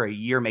on for a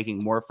year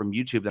making more from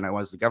YouTube than I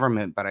was the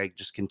government, but I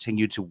just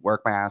continued to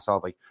work my ass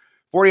off, like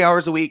 40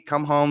 hours a week,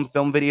 come home,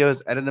 film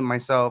videos, edit them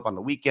myself on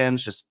the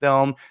weekends, just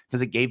film,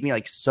 because it gave me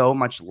like so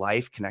much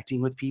life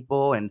connecting with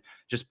people and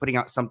just putting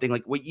out something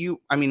like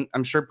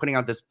I'm sure putting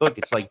out this book,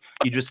 it's like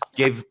you just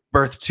gave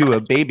birth to a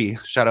baby.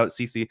 Shout out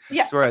Cece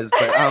Suarez.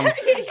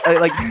 But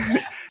like,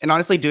 and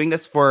honestly, doing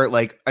this for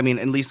like, at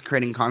least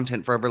creating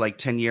content for over like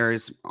 10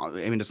 years.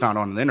 It's not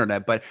on the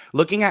internet, but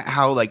looking at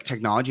how like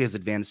technology has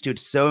advanced too,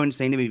 it's so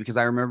insane to me, because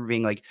I remember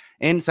being like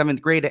in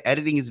 7th grade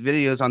editing these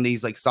videos on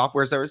these like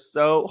softwares that were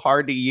so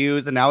hard to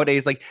use. And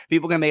nowadays, like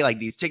people can make like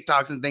these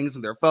TikToks and things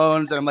with their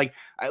phones. And I'm like,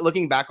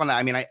 looking back on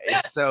that,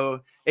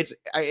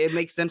 it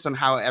makes sense on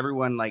how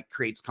everyone like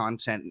creates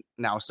content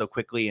now so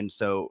quickly and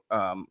so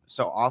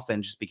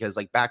often, just because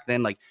like back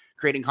then, like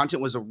creating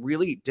content was a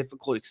really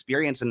difficult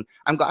experience. And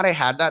I'm glad I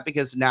had that,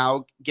 because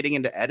now getting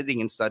into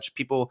editing and such,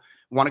 people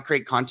want to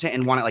create content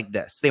and want it like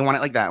this. They want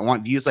it like that.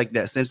 Want views like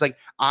this. And it's like,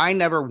 I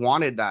never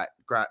wanted that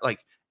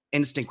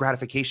instant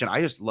gratification.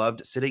 I just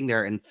loved sitting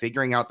there and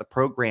figuring out the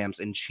programs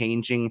and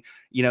changing,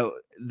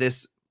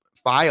 this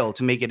file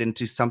to make it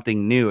into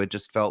something new. It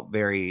just felt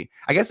very,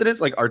 I guess it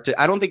is like art.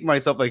 I don't think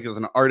myself like as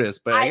an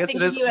artist, but I guess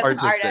it is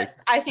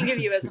artistic. I think of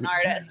you as an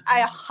artist. I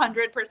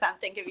 100%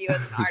 think of you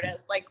as an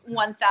artist, like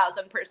 1000%.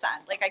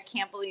 Like, I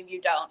can't believe you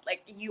don't.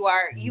 Like, you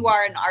are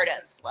an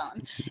artist,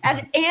 Sloan,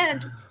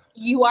 and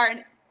you are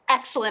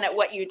excellent at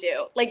what you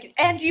do. Like,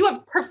 and you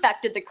have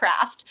perfected the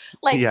craft.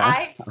 Like,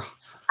 yeah.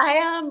 I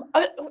am.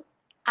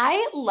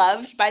 I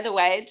loved, by the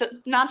way,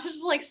 not to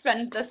like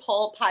spend this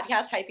whole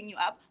podcast hyping you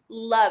up.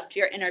 Loved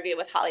your interview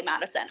with Holly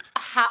Madison.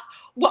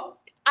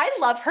 I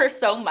love her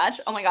so much.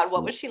 Oh my God,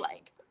 what was she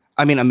like?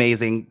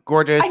 Amazing,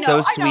 gorgeous,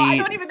 so sweet. I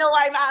don't even know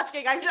why I'm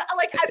asking.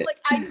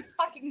 I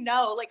fucking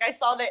know. Like, I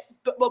saw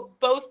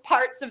both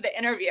parts of the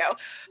interview.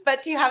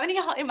 But do you have any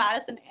Holly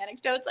Madison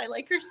anecdotes? I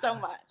like her so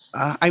much.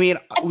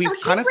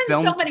 We've kind of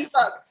filmed so many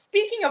books.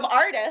 Speaking of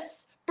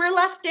artists,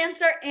 burlesque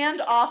dancer and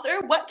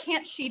author, what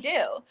can't she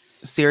do?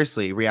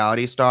 Seriously,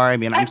 reality star.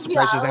 I'm surprised she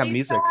doesn't have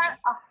music.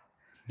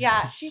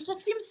 Yeah, she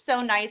just seems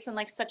so nice and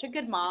like such a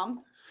good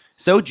mom.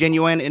 So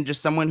genuine, and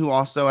just someone who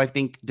also, I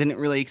think, didn't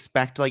really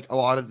expect like a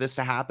lot of this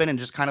to happen, and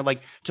just kind of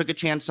like took a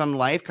chance on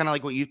life, kind of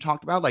like what you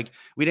talked about. Like,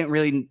 we didn't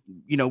really,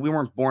 we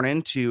weren't born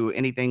into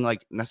anything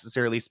like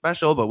necessarily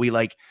special, but we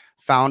like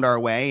found our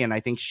way. And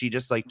I think she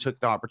just like took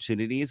the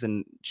opportunities,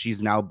 and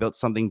she's now built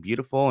something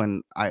beautiful.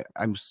 And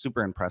I'm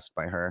super impressed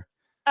by her.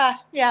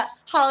 Yeah,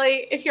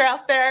 Holly, if you're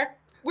out there,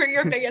 we're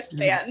your biggest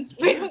fans.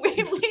 We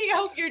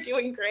hope you're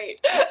doing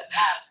great.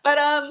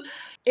 But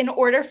in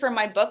order for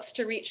my books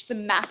to reach the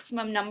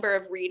maximum number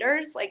of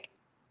readers, like,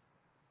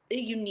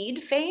 you need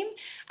fame.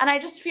 And I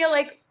just feel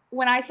like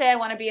when I say I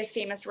want to be a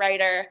famous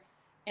writer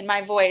in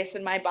my voice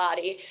and my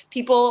body,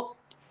 people,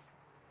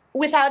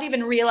 without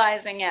even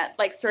realizing it,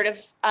 like sort of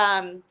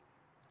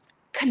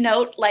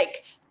connote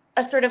like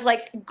a sort of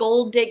like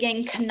gold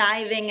digging,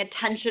 conniving,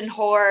 attention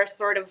whore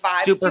sort of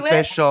vibe.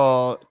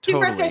 Superficial, to it.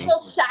 Totally.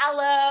 Superficial,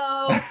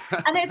 shallow.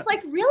 And it's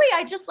like, really,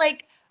 I just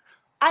like,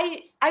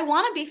 I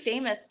want to be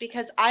famous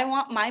because I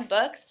want my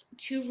books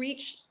to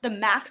reach the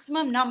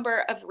maximum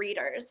number of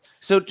readers.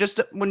 So just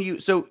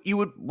you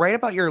would write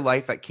about your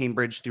life at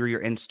Cambridge through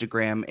your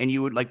Instagram, and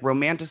you would like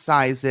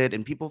romanticize it,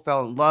 and people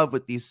fell in love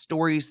with these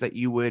stories that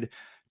you would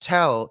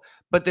tell.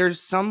 But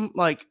there's some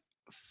like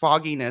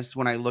fogginess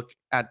when I look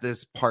at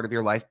this part of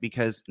your life,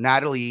 because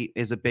Natalie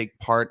is a big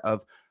part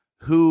of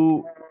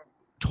who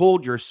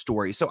told your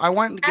story. So I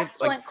wanted to give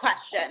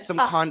some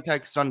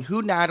context on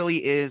who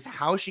Natalie is,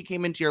 how she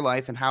came into your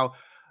life, and how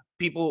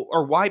people,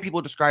 or why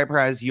people describe her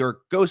as your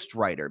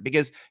ghostwriter,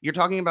 because you're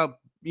talking about,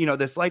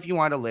 this life you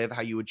want to live,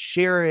 how you would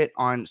share it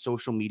on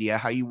social media,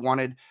 how you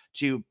wanted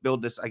to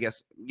build this, I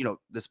guess,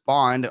 this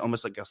bond,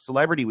 almost like a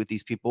celebrity with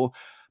these people.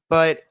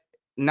 But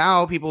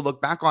now people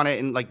look back on it,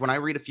 and like when I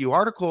read a few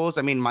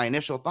articles, my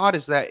initial thought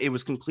is that it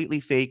was completely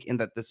fake, and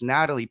that this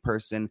Natalie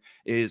person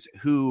is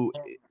who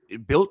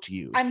built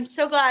you. I'm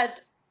so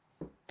glad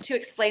to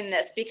explain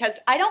this, because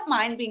I don't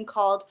mind being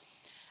called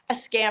a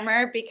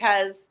scammer,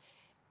 because,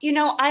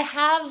 I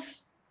have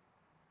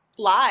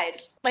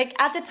lied. Like,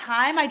 at the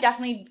time, I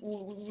definitely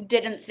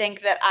didn't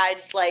think that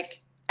I'd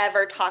like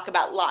ever talk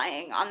about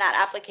lying on that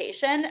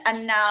application.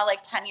 And now, like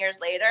 10 years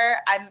later,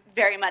 I'm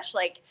very much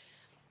like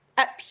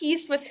at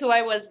peace with who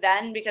I was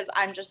then, because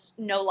I'm just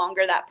no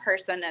longer that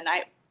person, and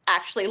I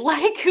actually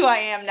like who I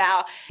am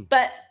now.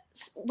 But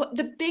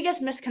the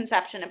biggest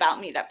misconception about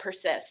me that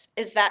persists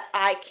is that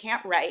I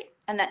can't write,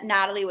 and that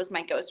Natalie was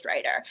my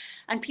ghostwriter.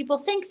 And people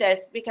think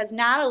this because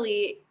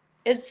Natalie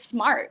is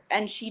smart,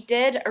 and she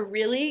did a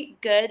really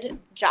good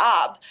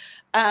job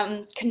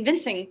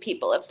convincing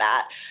people of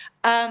that.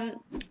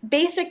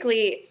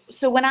 Basically,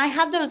 so when I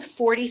had those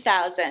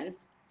 40,000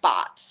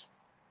 bots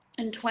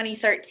in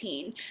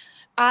 2013,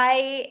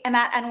 I am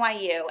at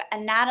NYU,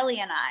 and Natalie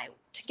and I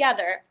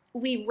together,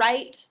 we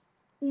write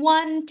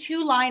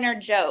 1-2-liner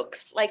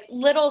jokes, like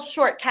little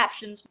short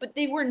captions, but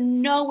they were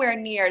nowhere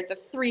near the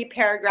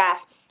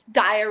 3-paragraph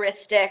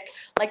diaristic,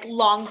 like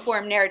long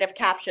form narrative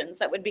captions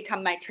that would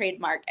become my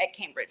trademark at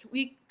Cambridge.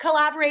 We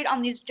collaborate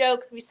on these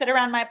jokes. We sit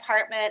around my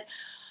apartment.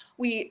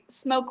 we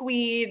smoke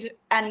weed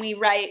and we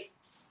write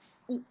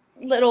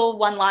little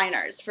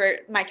one-liners for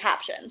my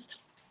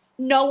captions.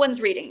 No one's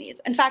reading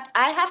these. In fact,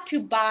 I have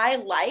to buy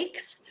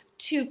likes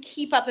to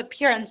keep up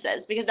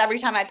appearances because every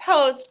time I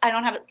post, I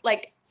don't have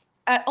like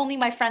only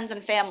my friends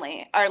and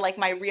family are like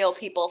my real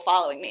people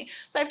following me.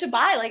 So I have to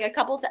buy like a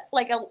couple,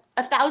 like a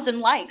 1,000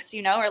 likes,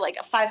 you know, or like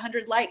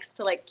 500 likes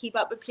to like keep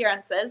up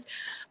appearances.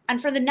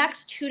 And for the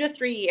next 2 to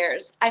 3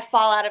 years, I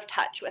fall out of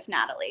touch with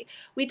Natalie.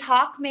 We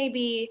talk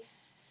maybe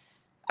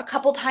a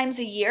couple times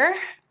a year,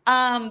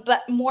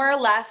 but more or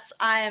less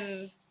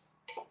I'm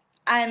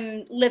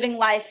living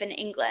life in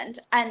England.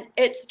 And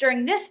it's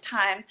during this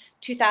time,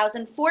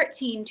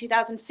 2014,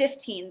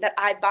 2015, that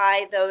I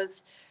buy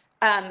those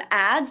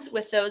ads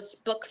with those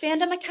book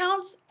fandom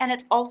accounts. And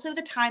it's also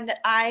the time that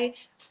I,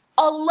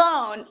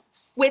 alone,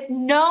 with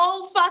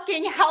no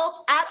fucking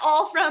help at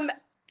all from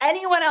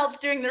anyone else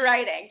doing the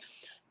writing,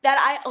 that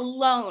I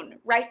alone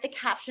write the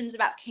captions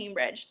about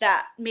Cambridge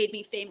that made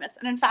me famous.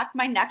 And in fact,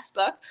 my next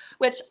book,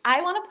 which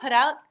I want to put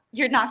out,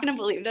 you're not going to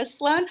believe this,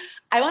 Sloan,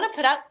 I want to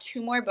put out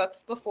 2 more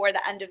books before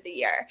the end of the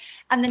year.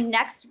 And the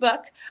next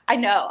book, I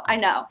know,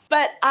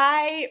 but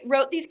I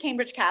wrote these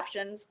Cambridge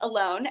captions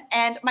alone.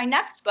 And my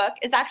next book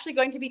is actually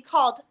going to be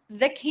called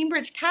The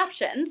Cambridge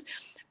Captions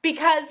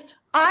because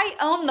I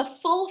own the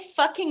full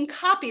fucking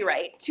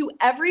copyright to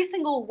every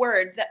single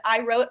word that I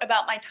wrote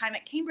about my time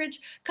at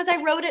Cambridge because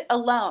I wrote it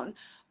alone.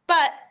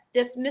 But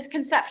this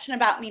misconception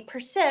about me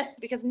persists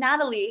because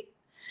Natalie,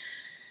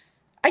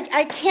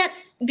 I can't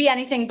be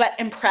anything but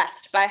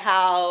impressed by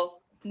how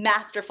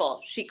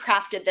masterful she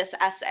crafted this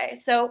essay.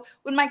 So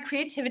when my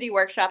creativity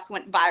workshops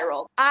went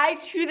viral, I,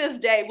 to this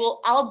day,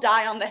 I'll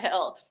die on the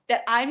hill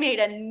that I made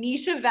a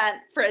niche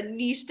event for a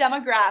niche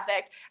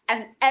demographic,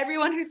 and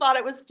everyone who thought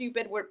it was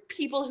stupid were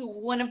people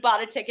who wouldn't have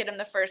bought a ticket in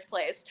the first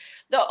place.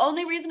 The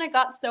only reason it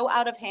got so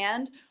out of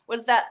hand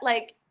was that,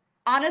 like,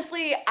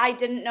 honestly, I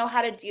didn't know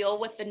how to deal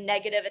with the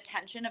negative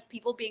attention of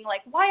people being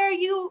like, why are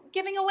you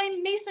giving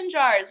away mason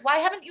jars? Why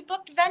haven't you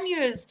booked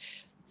venues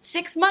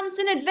 6 months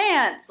in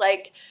advance?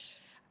 Like,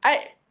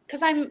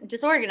 because I'm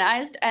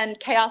disorganized and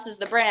chaos is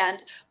the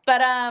brand. But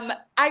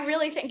I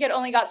really think it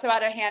only got so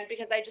out of hand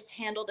because I just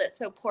handled it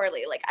so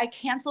poorly. Like, I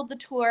canceled the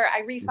tour.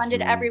 I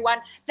refunded everyone.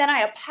 Then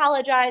I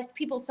apologized.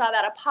 People saw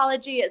that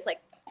apology as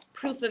like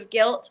proof of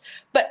guilt.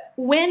 But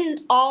when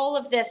all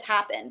of this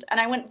happened and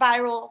I went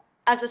viral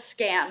as a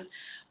scam,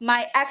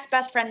 my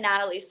ex-best friend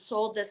Natalie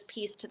sold this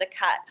piece to The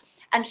Cut,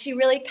 and she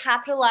really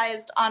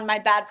capitalized on my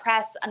bad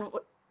press and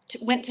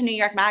went to New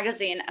York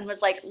Magazine and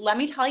was like, let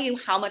me tell you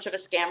how much of a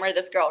scammer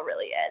this girl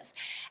really is.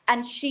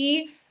 And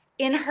she,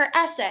 in her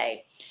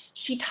essay,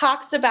 she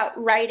talks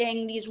about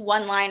writing these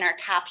one-liner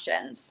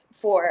captions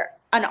for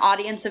an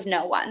audience of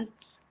no one.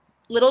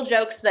 Little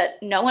jokes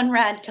that no one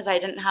read because I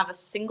didn't have a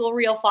single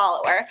real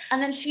follower.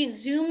 And then she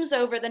zooms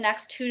over the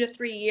next 2 to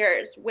 3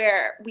 years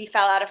where we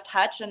fell out of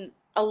touch, and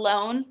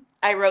alone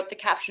I wrote the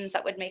captions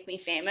that would make me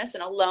famous,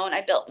 and alone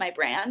I built my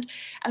brand.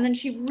 And then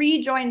she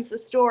rejoins the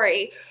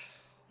story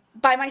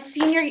by my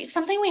senior.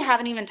 Something we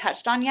haven't even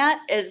touched on yet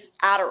is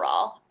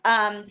Adderall.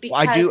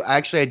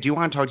 Because I do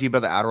want to talk to you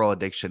about the Adderall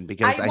addiction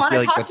because I want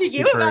feel to like talk that's to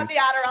you super. about the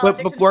Adderall But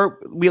addiction. before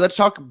let's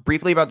talk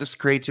briefly about this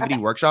creativity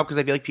workshop because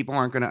I feel like people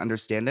aren't going to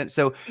understand it.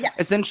 So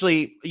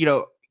essentially,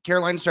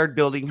 Caroline started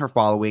building her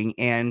following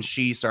and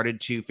she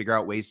started to figure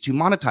out ways to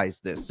monetize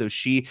this. So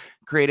she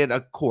created a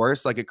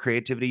course, like a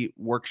creativity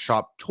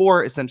workshop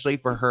tour, essentially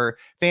for her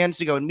fans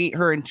to go and meet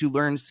her and to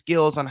learn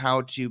skills on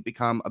how to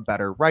become a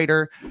better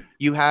writer.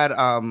 You had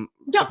the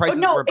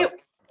prices were about.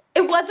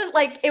 It wasn't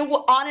like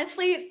it.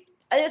 Honestly,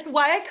 it's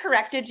why I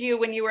corrected you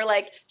when you were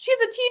like, she's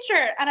a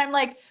teacher. And I'm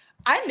like,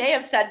 I may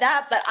have said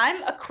that, but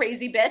I'm a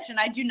crazy bitch and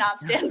I do not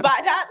stand by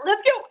that.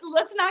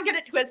 Let's not get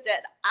it twisted.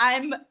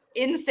 I'm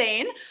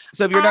insane.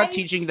 So if you're not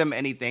teaching them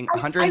anything,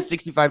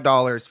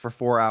 $165 for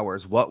 4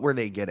 hours, what were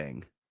they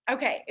getting?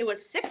 Okay, it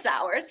was 6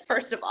 hours,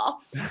 first of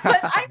all.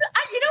 But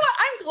you know what?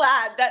 I'm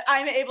glad that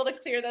I'm able to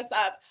clear this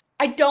up.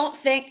 I don't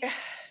think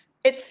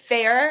it's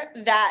fair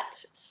that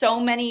so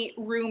many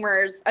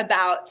rumors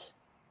about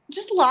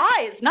just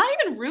lies, not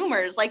even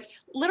rumors, like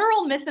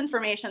literal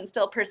misinformation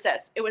still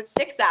persists. It was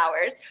 6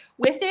 hours.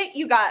 With it,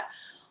 you got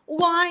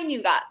wine,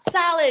 you got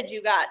salad,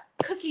 you got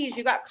cookies,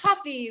 you got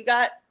coffee, you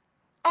got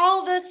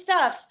all the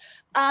stuff.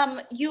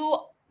 You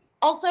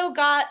also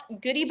got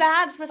goodie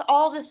bags with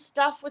all this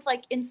stuff with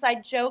like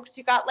inside jokes.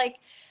 You got like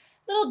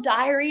little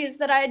diaries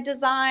that I had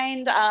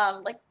designed,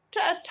 like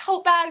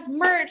tote bags,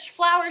 merch,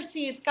 flower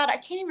seeds. God, I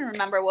can't even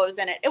remember what was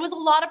in it. It was a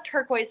lot of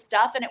turquoise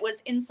stuff, and it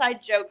was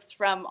inside jokes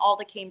from all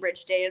the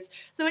Cambridge days.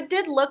 So it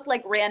did look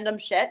like random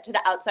shit to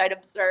the outside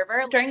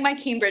observer. During my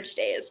Cambridge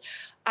days,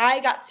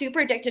 I got super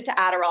addicted to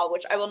Adderall,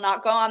 which I will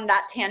not go on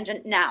that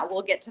tangent now.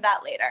 We'll get to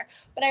that later.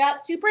 But I got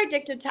super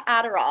addicted to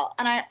Adderall,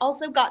 and I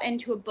also got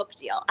into a book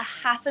deal, a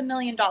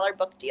 $500,000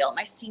 book deal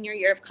my senior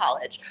year of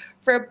college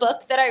for a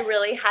book that I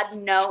really had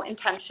no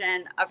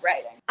intention of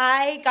writing.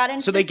 I got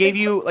into. So they gave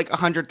you like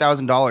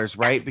 $100,000,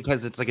 right? Yes.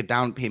 Because it's like a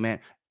down payment.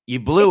 You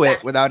blew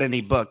it without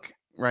any book,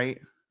 right?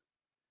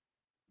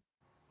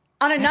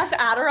 on enough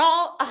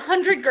Adderall,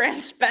 100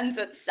 grand spends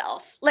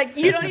itself. Like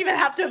you don't even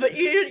have to, but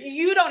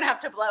you don't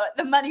have to blow it.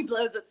 The money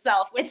blows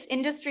itself. It's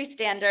industry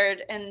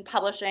standard in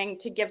publishing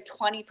to give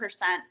 20%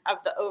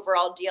 of the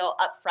overall deal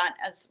up front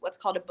as what's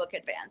called a book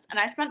advance. And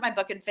I spent my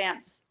book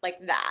advance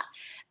like that.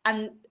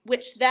 And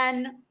which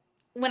then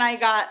when I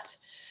got,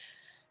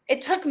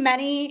 it took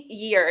many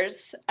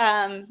years.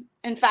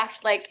 In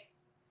fact, like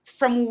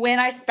from when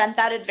I spent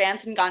that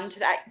advance and gone into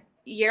that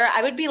year,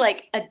 I would be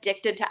like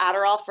addicted to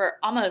Adderall for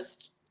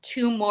almost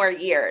 2 more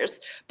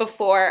years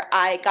before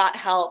I got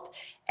help.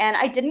 And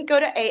I didn't go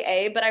to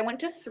AA, but I went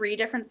to 3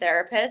 different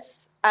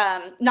therapists,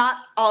 not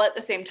all at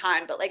the same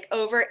time, but like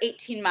over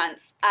 18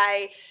 months.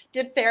 I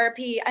did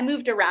therapy. I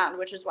moved around,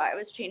 which is why I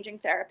was changing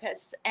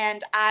therapists.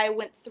 And I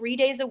went 3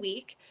 days a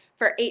week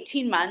for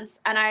 18 months.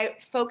 And I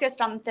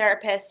focused on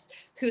therapists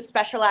who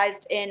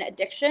specialized in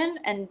addiction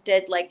and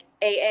did like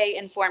AA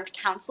informed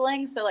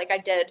counseling. So like I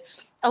did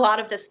a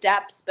lot of the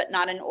steps, but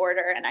not in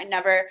order. And I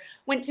never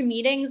went to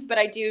meetings, but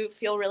I do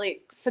feel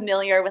really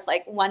familiar with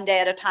like one day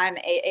at a time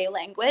AA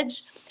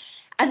language.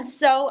 And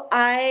so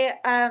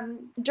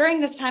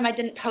during this time, I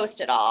didn't post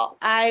at all.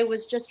 I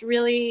was just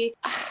really,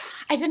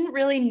 I didn't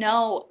really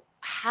know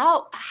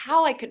how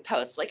I could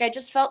post. Like I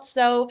just felt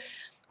so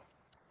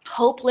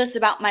hopeless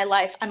about my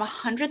life. I'm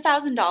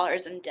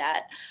 $100,000 in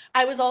debt.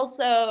 I was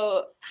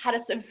also had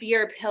a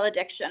severe pill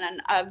addiction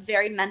and a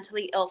very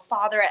mentally ill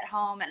father at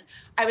home. And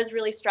I was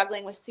really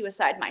struggling with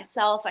suicide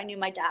myself. I knew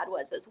my dad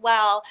was as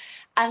well.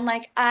 And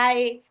like,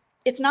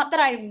 it's not that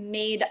I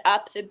made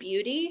up the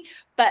beauty,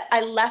 but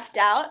I left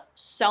out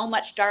so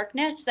much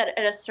darkness that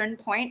at a certain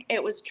point,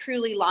 it was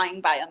truly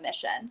lying by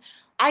omission.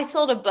 I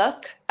sold a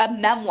book, a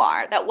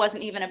memoir that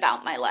wasn't even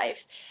about my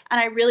life. And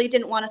I really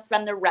didn't want to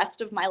spend the rest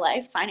of my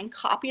life signing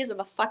copies of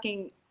a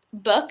fucking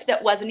book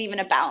that wasn't even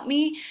about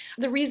me.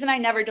 The reason I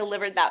never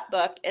delivered that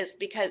book is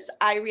because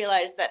I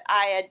realized that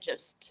I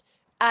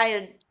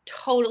had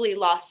totally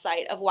lost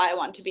sight of why I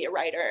wanted to be a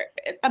writer,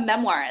 a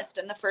memoirist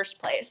in the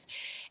first place.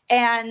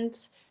 And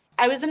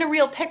I was in a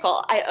real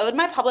pickle. I owed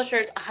my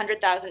publishers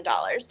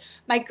 $100,000.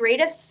 My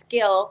greatest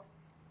skill,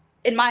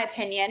 in my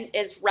opinion,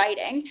 is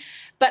writing,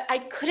 but I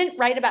couldn't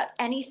write about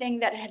anything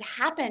that had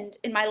happened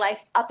in my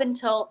life up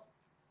until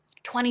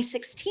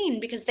 2016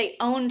 because they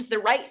owned the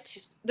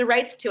rights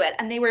to it,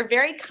 and they were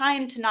very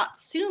kind to not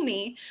sue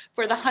me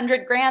for the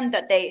 100 grand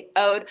that they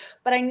owed.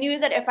 But I knew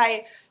that if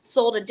I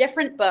sold a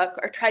different book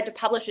or tried to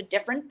publish a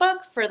different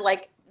book for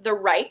like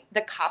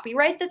the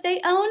copyright that they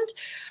owned,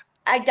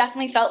 I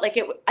definitely felt like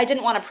I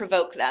didn't want to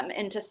provoke them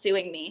into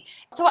suing me.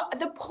 So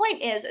the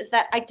point is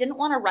that I didn't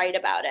want to write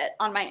about it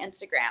on my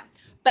Instagram,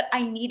 but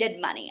I needed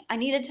money. I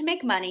needed to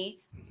make money.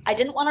 I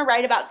didn't want to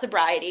write about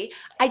sobriety.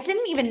 I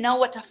didn't even know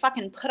what to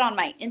fucking put on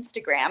my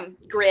Instagram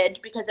grid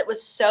because it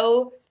was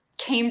so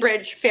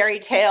Cambridge fairy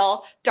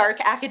tale, dark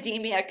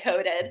academia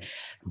coded.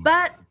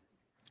 But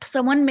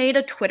someone made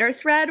a Twitter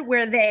thread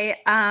where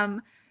they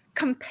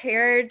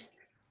compared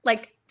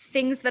like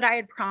things that I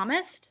had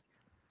promised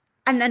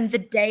and then the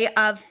day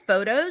of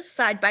photos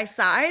side by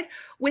side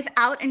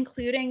without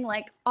including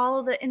like all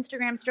of the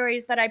Instagram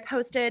stories that I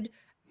posted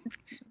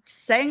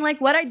saying like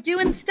what I'd do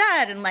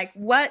instead and like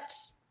what,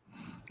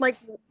 like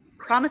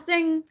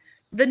promising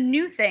the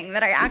new thing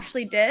that I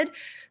actually did.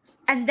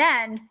 And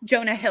then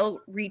Jonah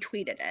Hill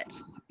retweeted it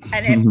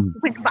and it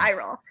went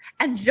viral.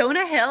 And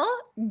Jonah Hill,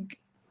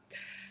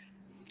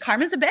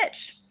 karma's a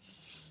bitch.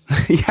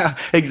 Yeah,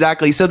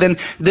 exactly. So then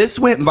this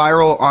went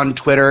viral on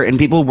Twitter and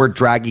people were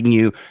dragging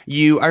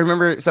you. I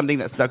remember something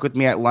that stuck with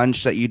me at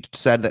lunch that you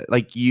said that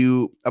like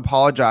you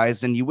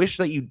apologized and you wish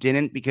that you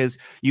didn't because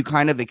you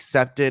kind of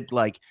accepted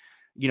like,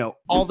 you know,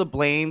 all the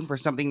blame for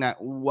something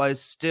that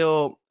was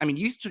still, I mean,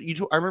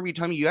 I remember you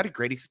telling me you had a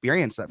great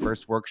experience that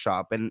first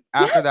workshop. And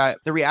after that,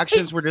 the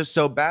reactions were just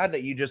so bad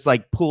that you just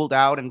like pulled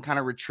out and kind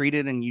of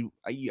retreated. And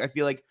I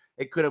feel like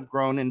it could have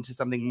grown into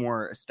something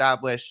more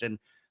established and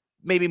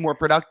maybe more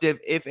productive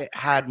if it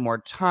had more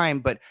time.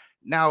 But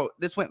now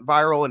this went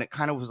viral and it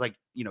kind of was like,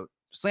 you know,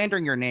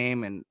 slandering your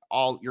name and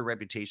all your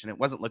reputation. It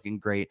wasn't looking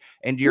great.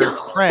 And your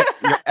friend,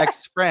 your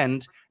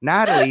ex-friend,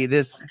 Natalie,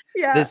 this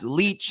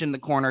leech in the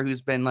corner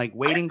who's been like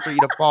waiting for you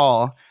to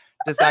fall,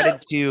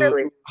 decided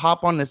to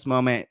hop on this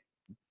moment,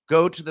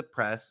 go to the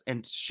press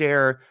and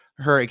share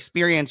her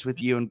experience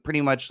with you and pretty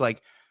much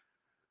like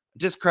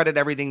discredit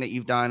everything that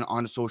you've done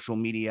on social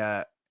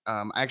media.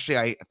 Actually,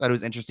 I thought it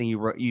was interesting. You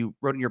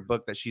wrote in your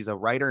book that she's a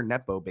writer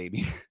nepo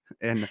baby,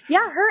 and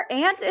yeah, her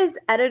aunt is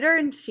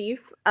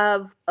editor-in-chief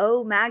of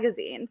O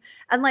Magazine,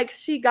 and like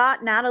she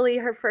got Natalie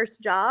her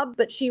first job,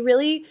 but she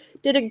really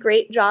did a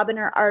great job in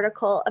her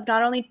article of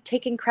not only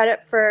taking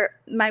credit for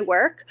my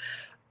work,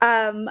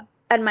 and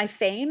my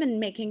fame, and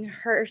making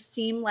her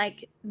seem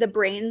like the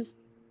brains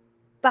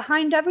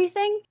behind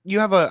everything. You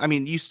have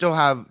you still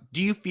have.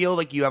 Do you feel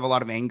like you have a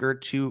lot of anger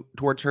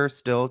towards her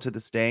still to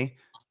this day?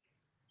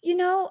 You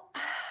know,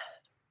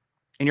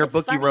 in your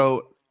book, funny. You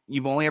wrote,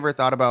 you've only ever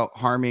thought about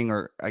harming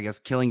or I guess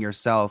killing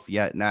yourself,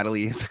 yet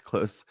Natalie is a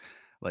close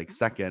like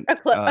second. A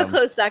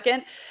close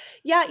second.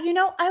 Yeah, you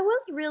know, I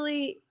was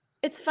really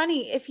It's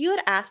funny, if you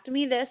had asked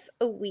me this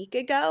a week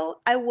ago,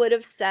 I would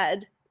have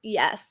said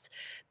yes,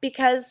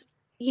 because,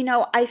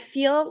 I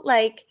feel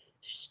like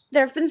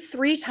there have been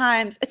 3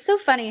 times. It's so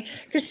funny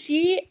because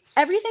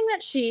everything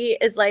that she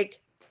is like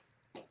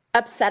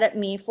upset at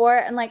me for,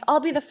 and like I'll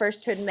be the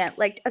first to admit,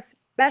 like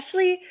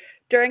especially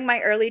during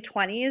my early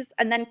 20s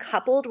and then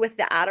coupled with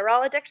the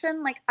Adderall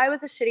addiction, like I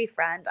was a shitty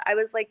friend. I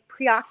was like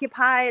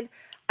preoccupied,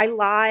 I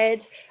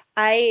lied.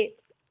 I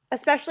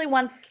Especially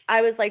once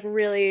I was like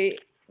really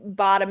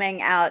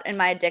bottoming out in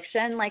my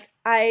addiction, like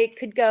I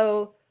could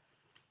go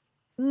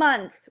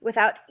months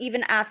without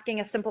even asking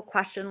a simple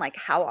question like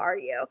how are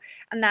you?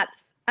 And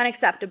that's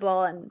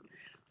unacceptable and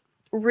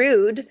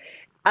rude.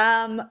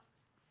 Um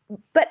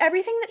but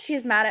everything that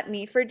she's mad at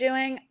me for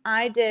doing,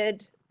 I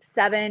did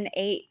 7,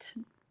 8,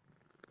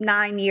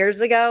 9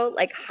 years ago,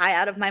 like high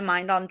out of my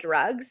mind on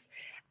drugs.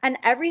 And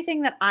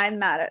everything that I'm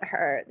mad at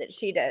her that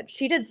she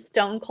did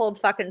stone cold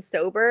fucking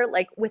sober,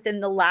 like within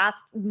the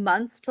last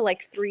months to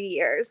like 3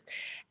 years.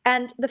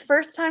 And the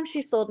first time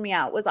she sold me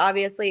out was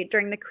obviously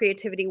during the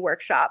creativity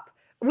workshop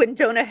when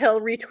Jonah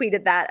Hill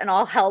retweeted that and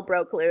all hell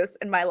broke loose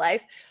in my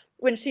life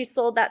when she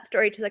sold that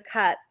story to the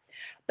Cut.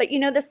 But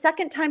the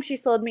second time she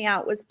sold me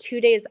out was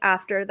 2 days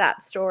after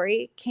that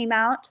story came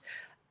out.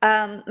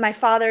 My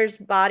father's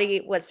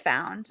body was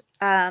found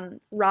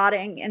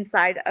rotting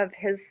inside of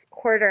his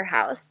hoarder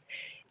house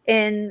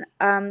in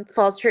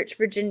Falls Church,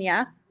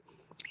 Virginia.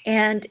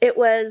 And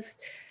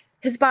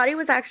his body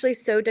was actually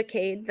so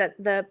decayed that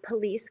the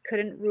police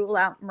couldn't rule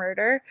out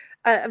murder.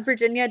 A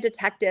Virginia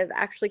detective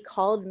actually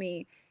called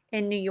me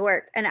in New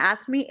York and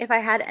asked me if I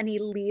had any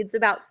leads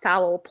about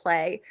foul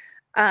play.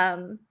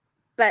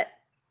 But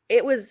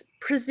it was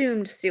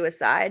presumed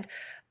suicide.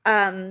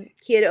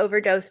 He had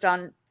overdosed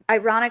on,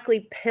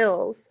 ironically,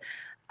 pills.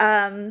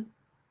 Um,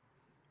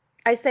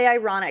 I say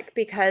ironic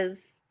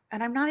because,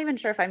 and I'm not even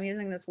sure if I'm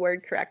using this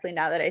word correctly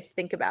now that I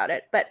think about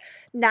it, but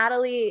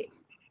Natalie,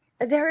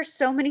 there are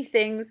so many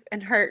things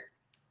in her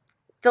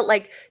that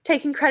like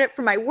taking credit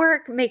for my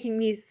work, making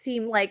me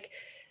seem like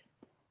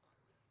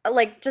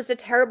just a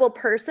terrible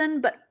person.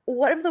 But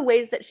one of the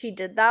ways that she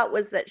did that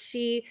was that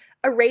she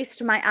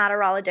erased my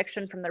Adderall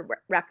addiction from the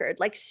record.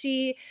 Like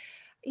I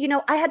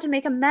had to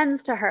make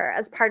amends to her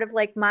as part of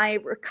like my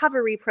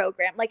recovery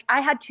program. Like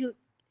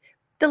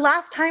the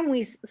last time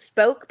we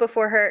spoke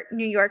before her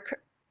New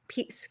York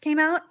piece came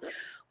out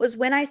was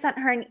when I sent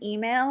her an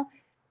email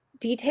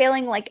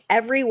detailing like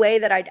every way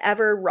that I'd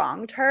ever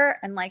wronged her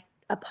and like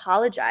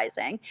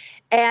apologizing.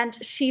 And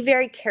she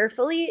very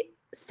carefully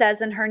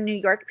says in her New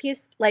York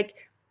piece, like,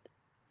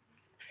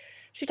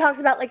 she talks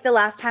about like the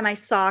last time I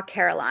saw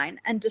Caroline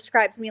and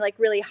describes me like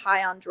really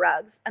high on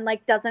drugs and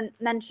like doesn't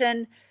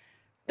mention,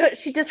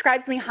 she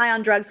describes me high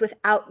on drugs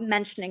without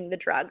mentioning the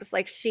drugs.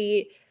 Like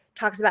she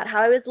talks about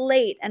how I was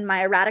late and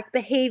my erratic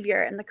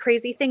behavior and the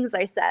crazy things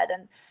I said.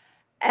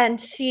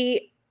 And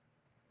she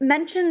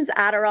mentions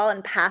Adderall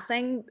in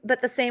passing,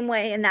 but the same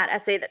way in that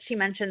essay that she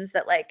mentions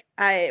that like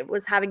I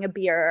was having a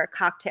beer or a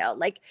cocktail.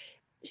 Like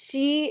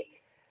the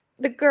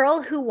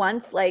girl who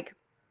once like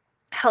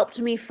helped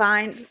me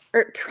find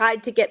or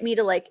tried to get me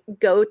to like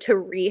go to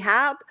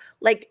rehab,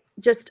 like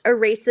just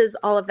erases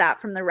all of that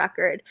from the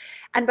record.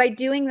 And by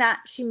doing that,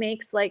 she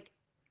makes like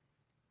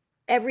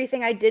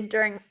everything I did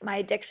during my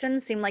addiction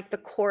seem like the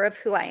core of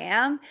who I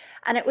am.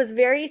 And it was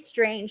very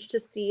strange to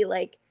see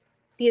like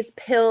these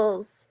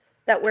pills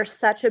that were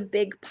such a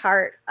big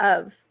part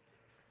of,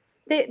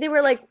 they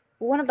were like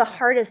one of the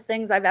hardest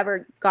things I've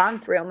ever gone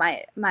through.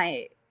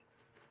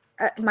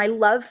 My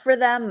love for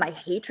them, my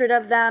hatred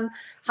of them,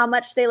 how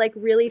much they like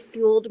really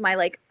fueled my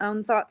like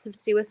own thoughts of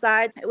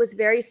suicide. It was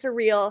very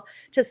surreal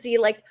to see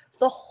like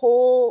the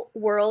whole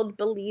world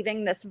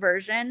believing this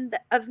version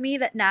of me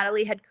that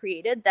Natalie had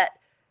created that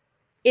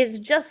is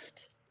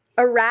just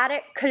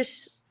erratic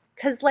cuz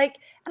like,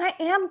 and I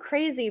am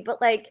crazy, but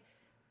like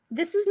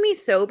this is me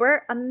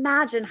sober.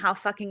 Imagine how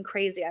fucking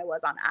crazy I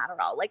was on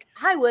Adderall. Like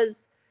I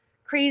was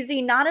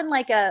crazy, not in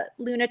like a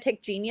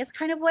lunatic genius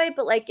kind of way,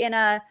 but like in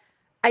a,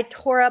 I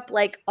tore up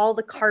like all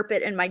the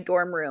carpet in my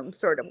dorm room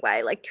sort of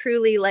way, like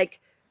truly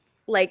like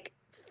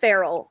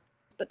feral.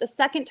 But the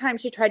second time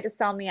she tried to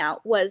sell me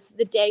out was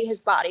the day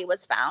his body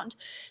was found.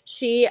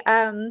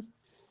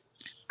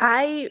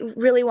 I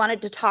really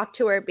wanted to talk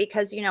to her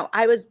because,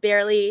 I was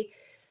barely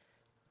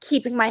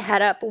keeping my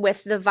head up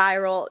with the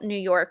viral New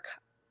York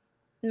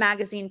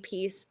magazine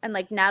piece. And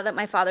like now that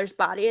my father's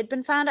body had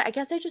been found, I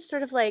guess I just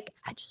sort of like,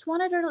 I just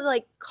wanted her to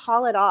like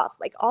call it off.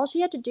 Like all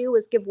she had to do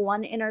was give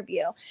one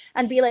interview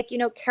and be like,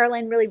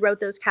 Caroline really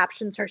wrote those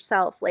captions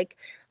herself. Like,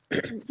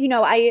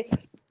 I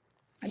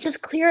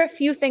just clear a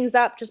few things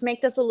up, just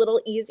make this a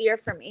little easier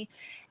for me.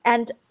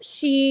 And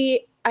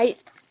I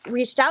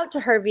reached out to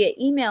her via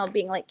email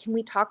being like, can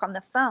we talk on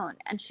the phone?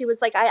 And she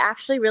was like, I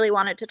actually really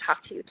wanted to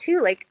talk to you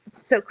too. Like,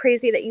 it's so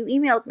crazy that you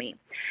emailed me.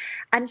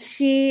 And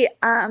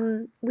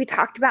we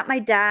talked about my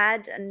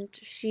dad, and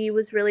she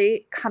was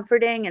really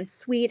comforting and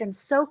sweet and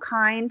so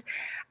kind.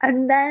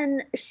 And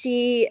then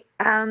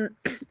and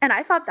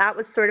I thought that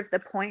was sort of the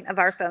point of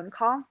our phone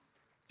call.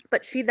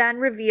 But she then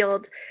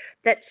revealed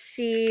that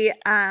she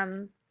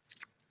actually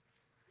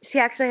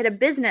had a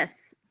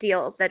business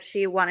deal that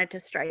she wanted to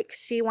strike.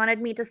 She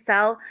wanted me to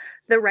sell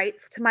the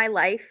rights to my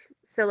life.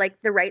 So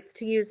like the rights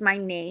to use my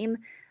name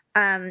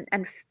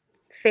and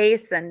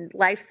face and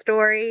life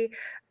story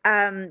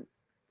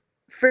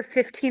for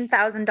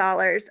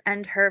 $15,000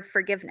 and her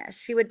forgiveness.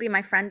 She would be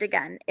my friend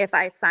again if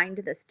I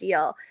signed this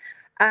deal.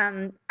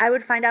 I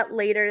would find out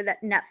later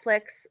that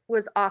Netflix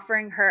was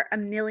offering her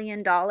 $1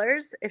 million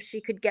if she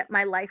could get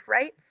my life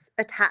rights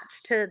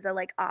attached to the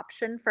like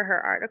option for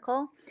her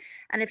article.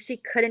 And if she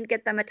couldn't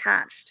get them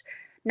attached,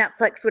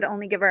 Netflix would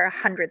only give her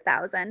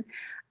 100,000.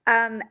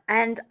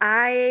 And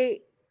I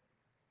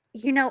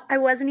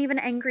wasn't even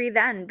angry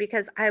then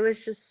because I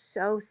was just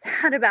so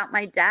sad about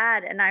my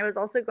dad. And I was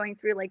also going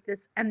through like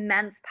this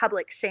immense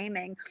public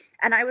shaming.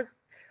 And I was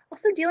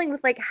also dealing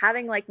with like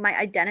having like my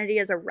identity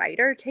as a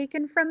writer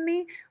taken from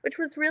me, which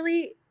was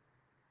really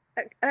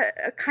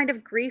a kind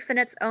of grief in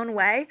its own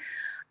way.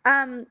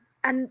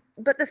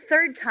 But the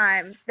third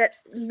time that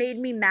made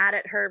me mad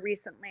at her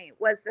recently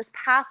was this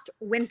past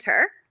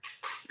winter.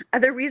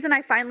 The reason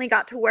I finally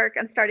got to work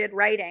and started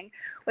writing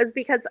was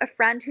because a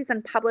friend who's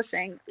in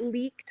publishing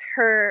leaked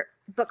her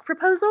book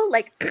proposal,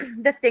 like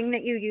the thing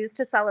that you use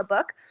to sell a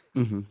book.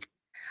 Mm-hmm.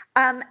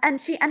 And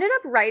she ended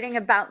up writing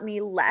about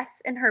me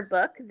less in her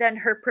book than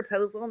her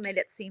proposal made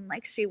it seem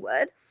like she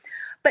would.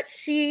 But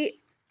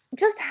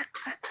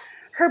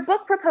her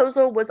book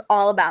proposal was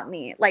all about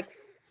me, like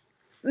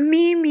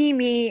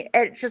me.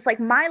 It's just like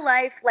my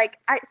life. Like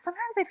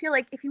sometimes I feel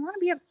like if you want to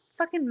be a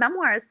fucking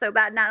memoirist so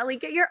bad, Natalie,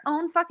 get your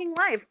own fucking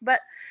life.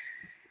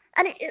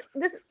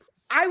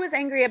 I was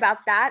angry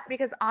about that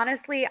because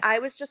honestly, I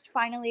was just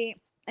finally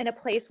in a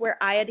place where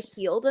I had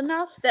healed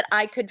enough that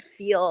I could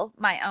feel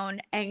my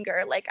own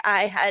anger. Like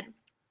I had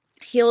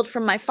healed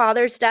from my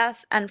father's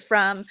death and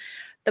from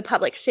the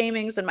public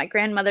shamings and my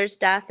grandmother's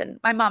death, and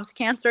my mom's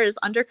cancer is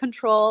under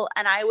control.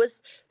 And I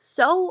was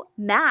so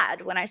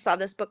mad when I saw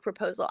this book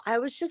proposal. I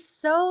was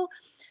just so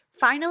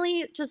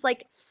finally just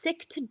like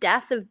sick to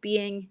death of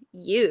being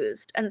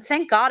used. And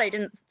thank God I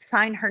didn't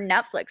sign her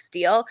Netflix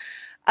deal.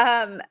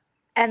 And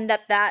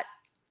that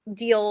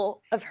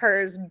deal of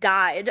hers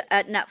died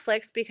at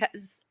Netflix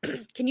because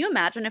can you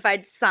imagine if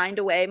I'd signed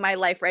away my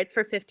life rights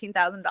for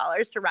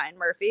 $15,000 to Ryan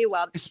Murphy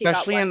while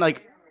especially in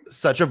like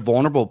such a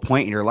vulnerable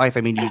point in your life.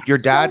 I mean, your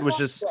dad was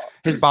just,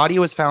 his body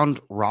was found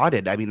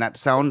rotted. I mean, that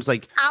sounds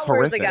like hours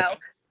horrific. ago.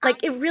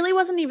 Like it really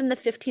wasn't even the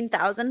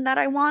 15,000 that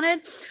I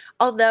wanted.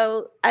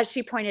 Although, as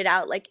she pointed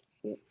out, like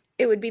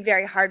it would be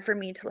very hard for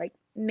me to like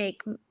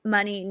make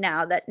money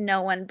now that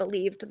no one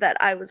believed that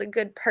I was a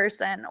good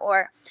person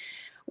or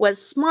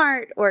was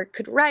smart or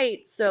could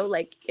write. So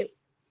like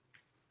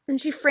and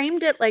she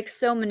framed it like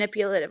so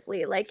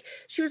manipulatively. Like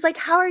she was like,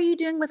 how are you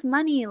doing with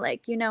money?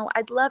 Like,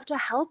 I'd love to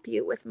help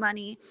you with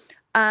money.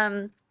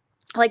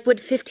 Like would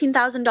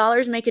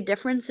 $15,000 make a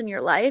difference in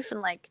your life?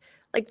 And like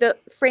the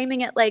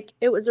framing it like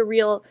it was a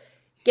real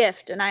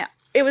gift. And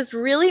it was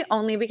really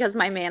only because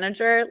my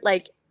manager,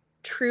 like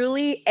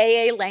truly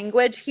AA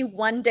language, he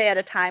one day at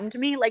a time to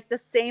me, like the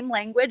same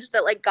language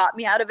that like got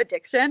me out of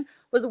addiction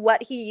was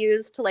what he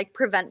used to like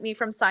prevent me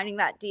from signing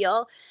that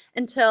deal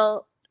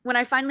until when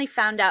I finally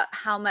found out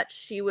how much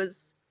she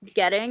was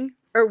getting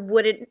or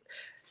wouldn't.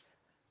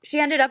 She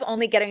ended up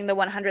only getting the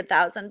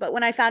 100,000, but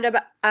when I found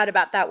out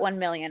about that 1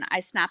 million, I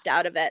snapped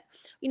out of it.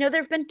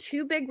 There've been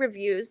two big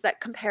reviews that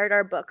compared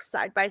our books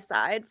side by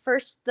side.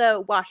 First,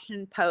 the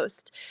Washington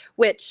Post,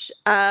 which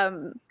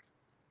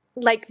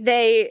like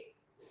they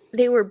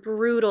were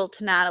brutal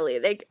to Natalie.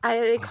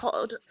 They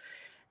called,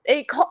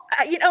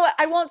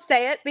 I won't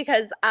say it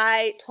because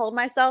I told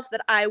myself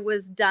that I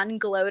was done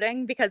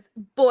gloating because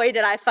boy,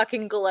 did I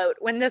fucking gloat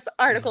when this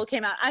article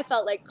came out. I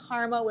felt like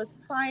karma was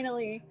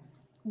finally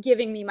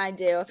giving me my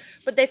due,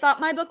 but they thought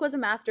my book was a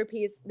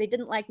masterpiece. They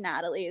didn't like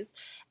Natalie's.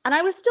 And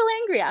I was still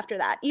angry after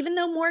that, even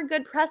though more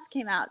good press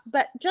came out.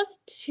 But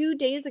just 3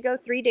 days ago,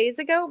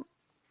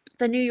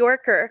 the New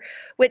Yorker,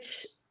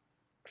 which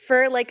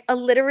for like a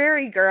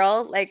literary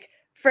girl, like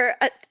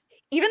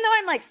even though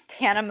I'm like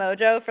Tana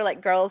Mojo for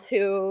like girls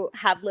who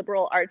have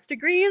liberal arts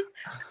degrees,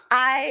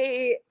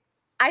 I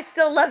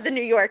still love the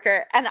New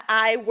Yorker and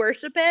I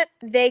worship it.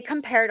 They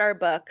compared our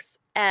books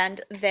and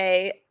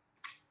they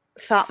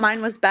thought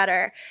mine was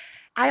better.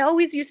 I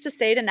always used to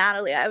say to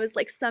Natalie, I was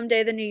like,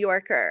 someday the New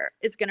Yorker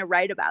is going to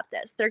write about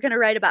this. They're going to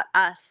write about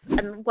us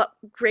and what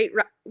great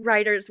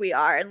writers we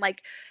are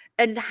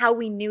and how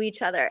we knew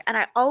each other. And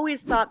I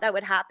always thought that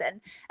would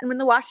happen. And when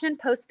the Washington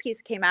Post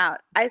piece came out,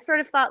 I sort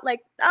of thought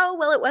like, oh,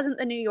 well, it wasn't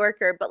the New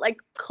Yorker, but like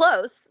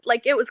close,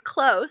 like it was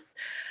close.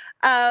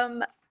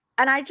 And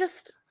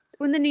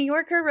when the New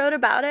Yorker wrote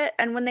about it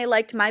and when they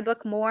liked my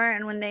book more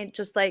and when they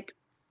just like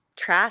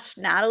trashed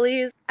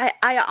Natalie's,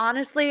 I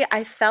honestly,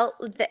 I felt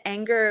the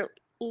anger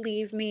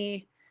leave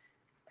me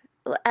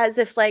as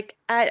if like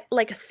a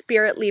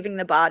spirit leaving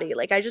the body.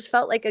 Like I just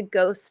felt like a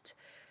ghost.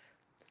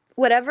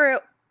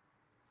 Whatever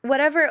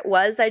it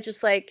was, I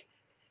just like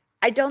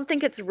I don't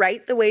think it's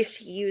right the way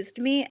she used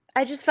me.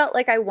 I just felt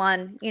like I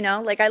won, you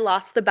know, like I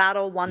lost the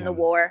battle, won the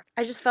war.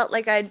 I just felt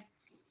like I'd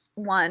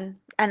won,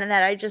 and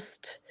that it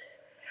just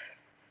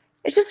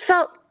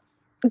felt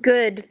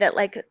good that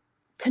like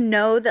to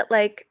know that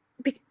like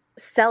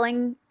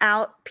selling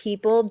out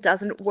people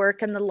doesn't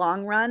work in the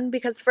long run,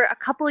 because for a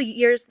couple of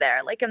years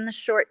there, like in the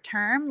short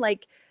term,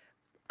 like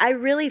I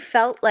really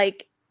felt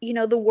like, you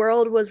know, the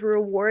world was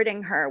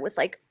rewarding her with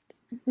like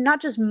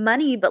not just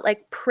money, but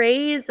like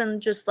praise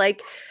and just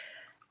like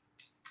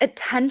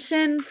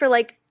attention for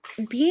like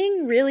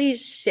being really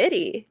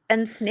shitty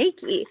and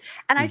snaky.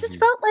 And I just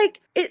felt like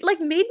it like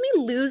made me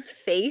lose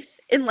faith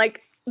in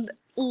like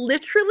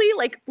literally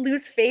like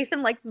lose faith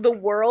in like the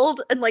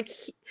world and like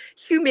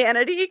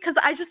humanity, because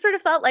I just sort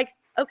of felt like,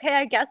 okay,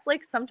 I guess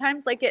like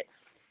sometimes like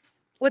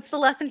what's the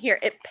lesson here?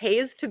 It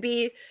pays to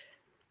be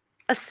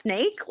a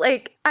snake.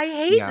 Like I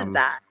hated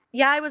that.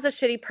 Yeah, I was a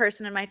shitty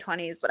person in my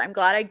 20s, but I'm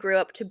glad I grew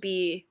up to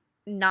be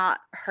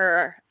not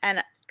her,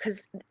 and because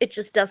it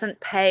just doesn't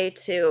pay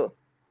to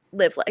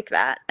live like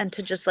that and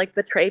to just like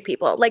betray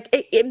people. Like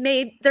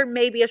there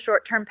may be a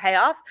short-term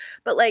payoff,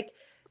 but like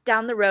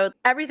down the road,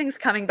 everything's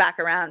coming back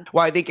around.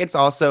 Well, I think it's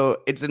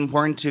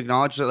important to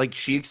acknowledge that like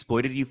she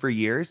exploited you for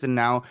years, and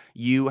now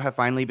you have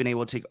finally been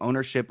able to take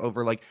ownership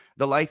over like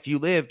the life you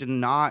lived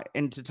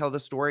and to tell the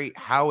story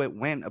how it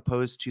went,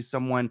 opposed to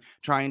someone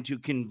trying to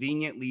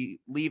conveniently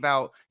leave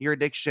out your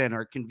addiction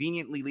or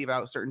conveniently leave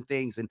out certain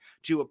things and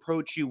to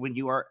approach you when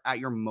you are at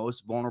your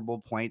most vulnerable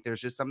point. There's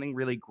just something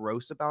really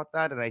gross about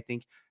that. And I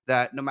think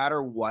that no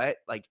matter what,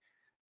 like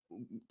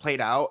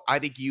played out, I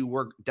think you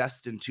were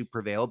destined to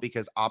prevail,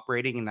 because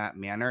operating in that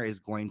manner is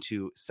going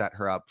to set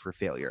her up for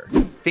failure.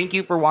 Thank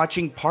you for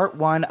watching part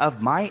 1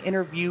 of my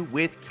interview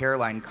with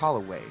Caroline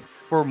Calloway.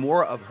 For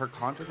more of her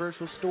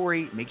controversial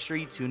story, make sure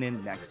you tune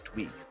in next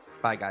week.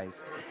 Bye,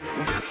 guys.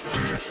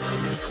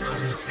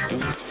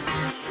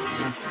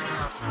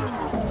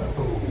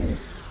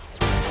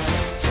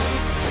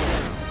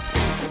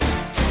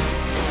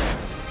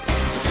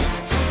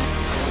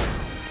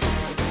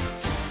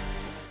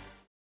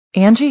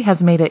 Angie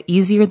has made it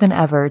easier than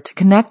ever to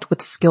connect with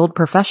skilled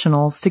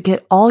professionals to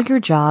get all your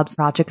jobs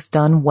projects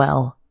done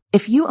well.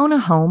 If you own a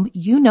home,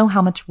 you know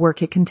how much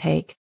work it can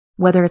take,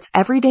 whether it's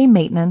everyday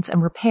maintenance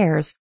and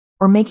repairs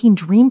or making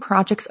dream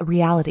projects a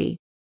reality.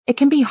 It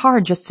can be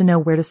hard just to know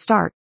where to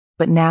start,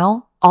 but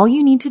now all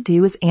you need to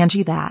do is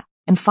Angie that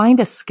and find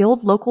a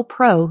skilled local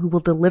pro who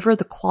will deliver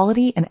the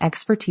quality and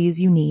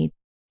expertise you need.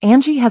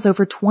 Angie has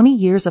over 20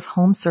 years of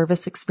home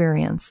service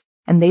experience,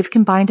 and they've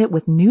combined it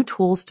with new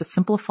tools to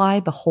simplify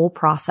the whole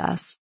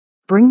process.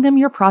 Bring them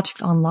your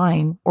project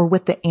online or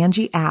with the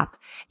Angie app,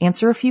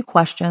 answer a few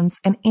questions,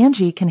 and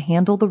Angie can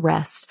handle the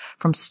rest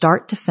from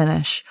start to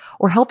finish,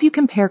 or help you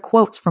compare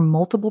quotes from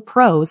multiple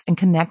pros and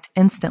connect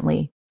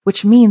instantly,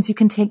 which means you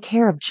can take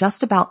care of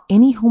just about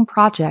any home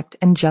project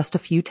in just a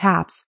few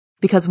taps.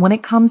 Because when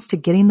it comes to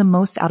getting the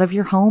most out of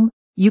your home,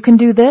 you can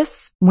do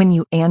this when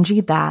you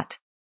Angie that.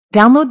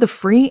 Download the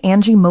free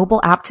Angie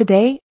mobile app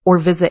today or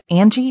visit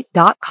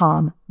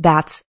Angie.com.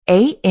 That's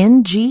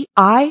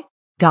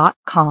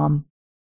ANGI.com.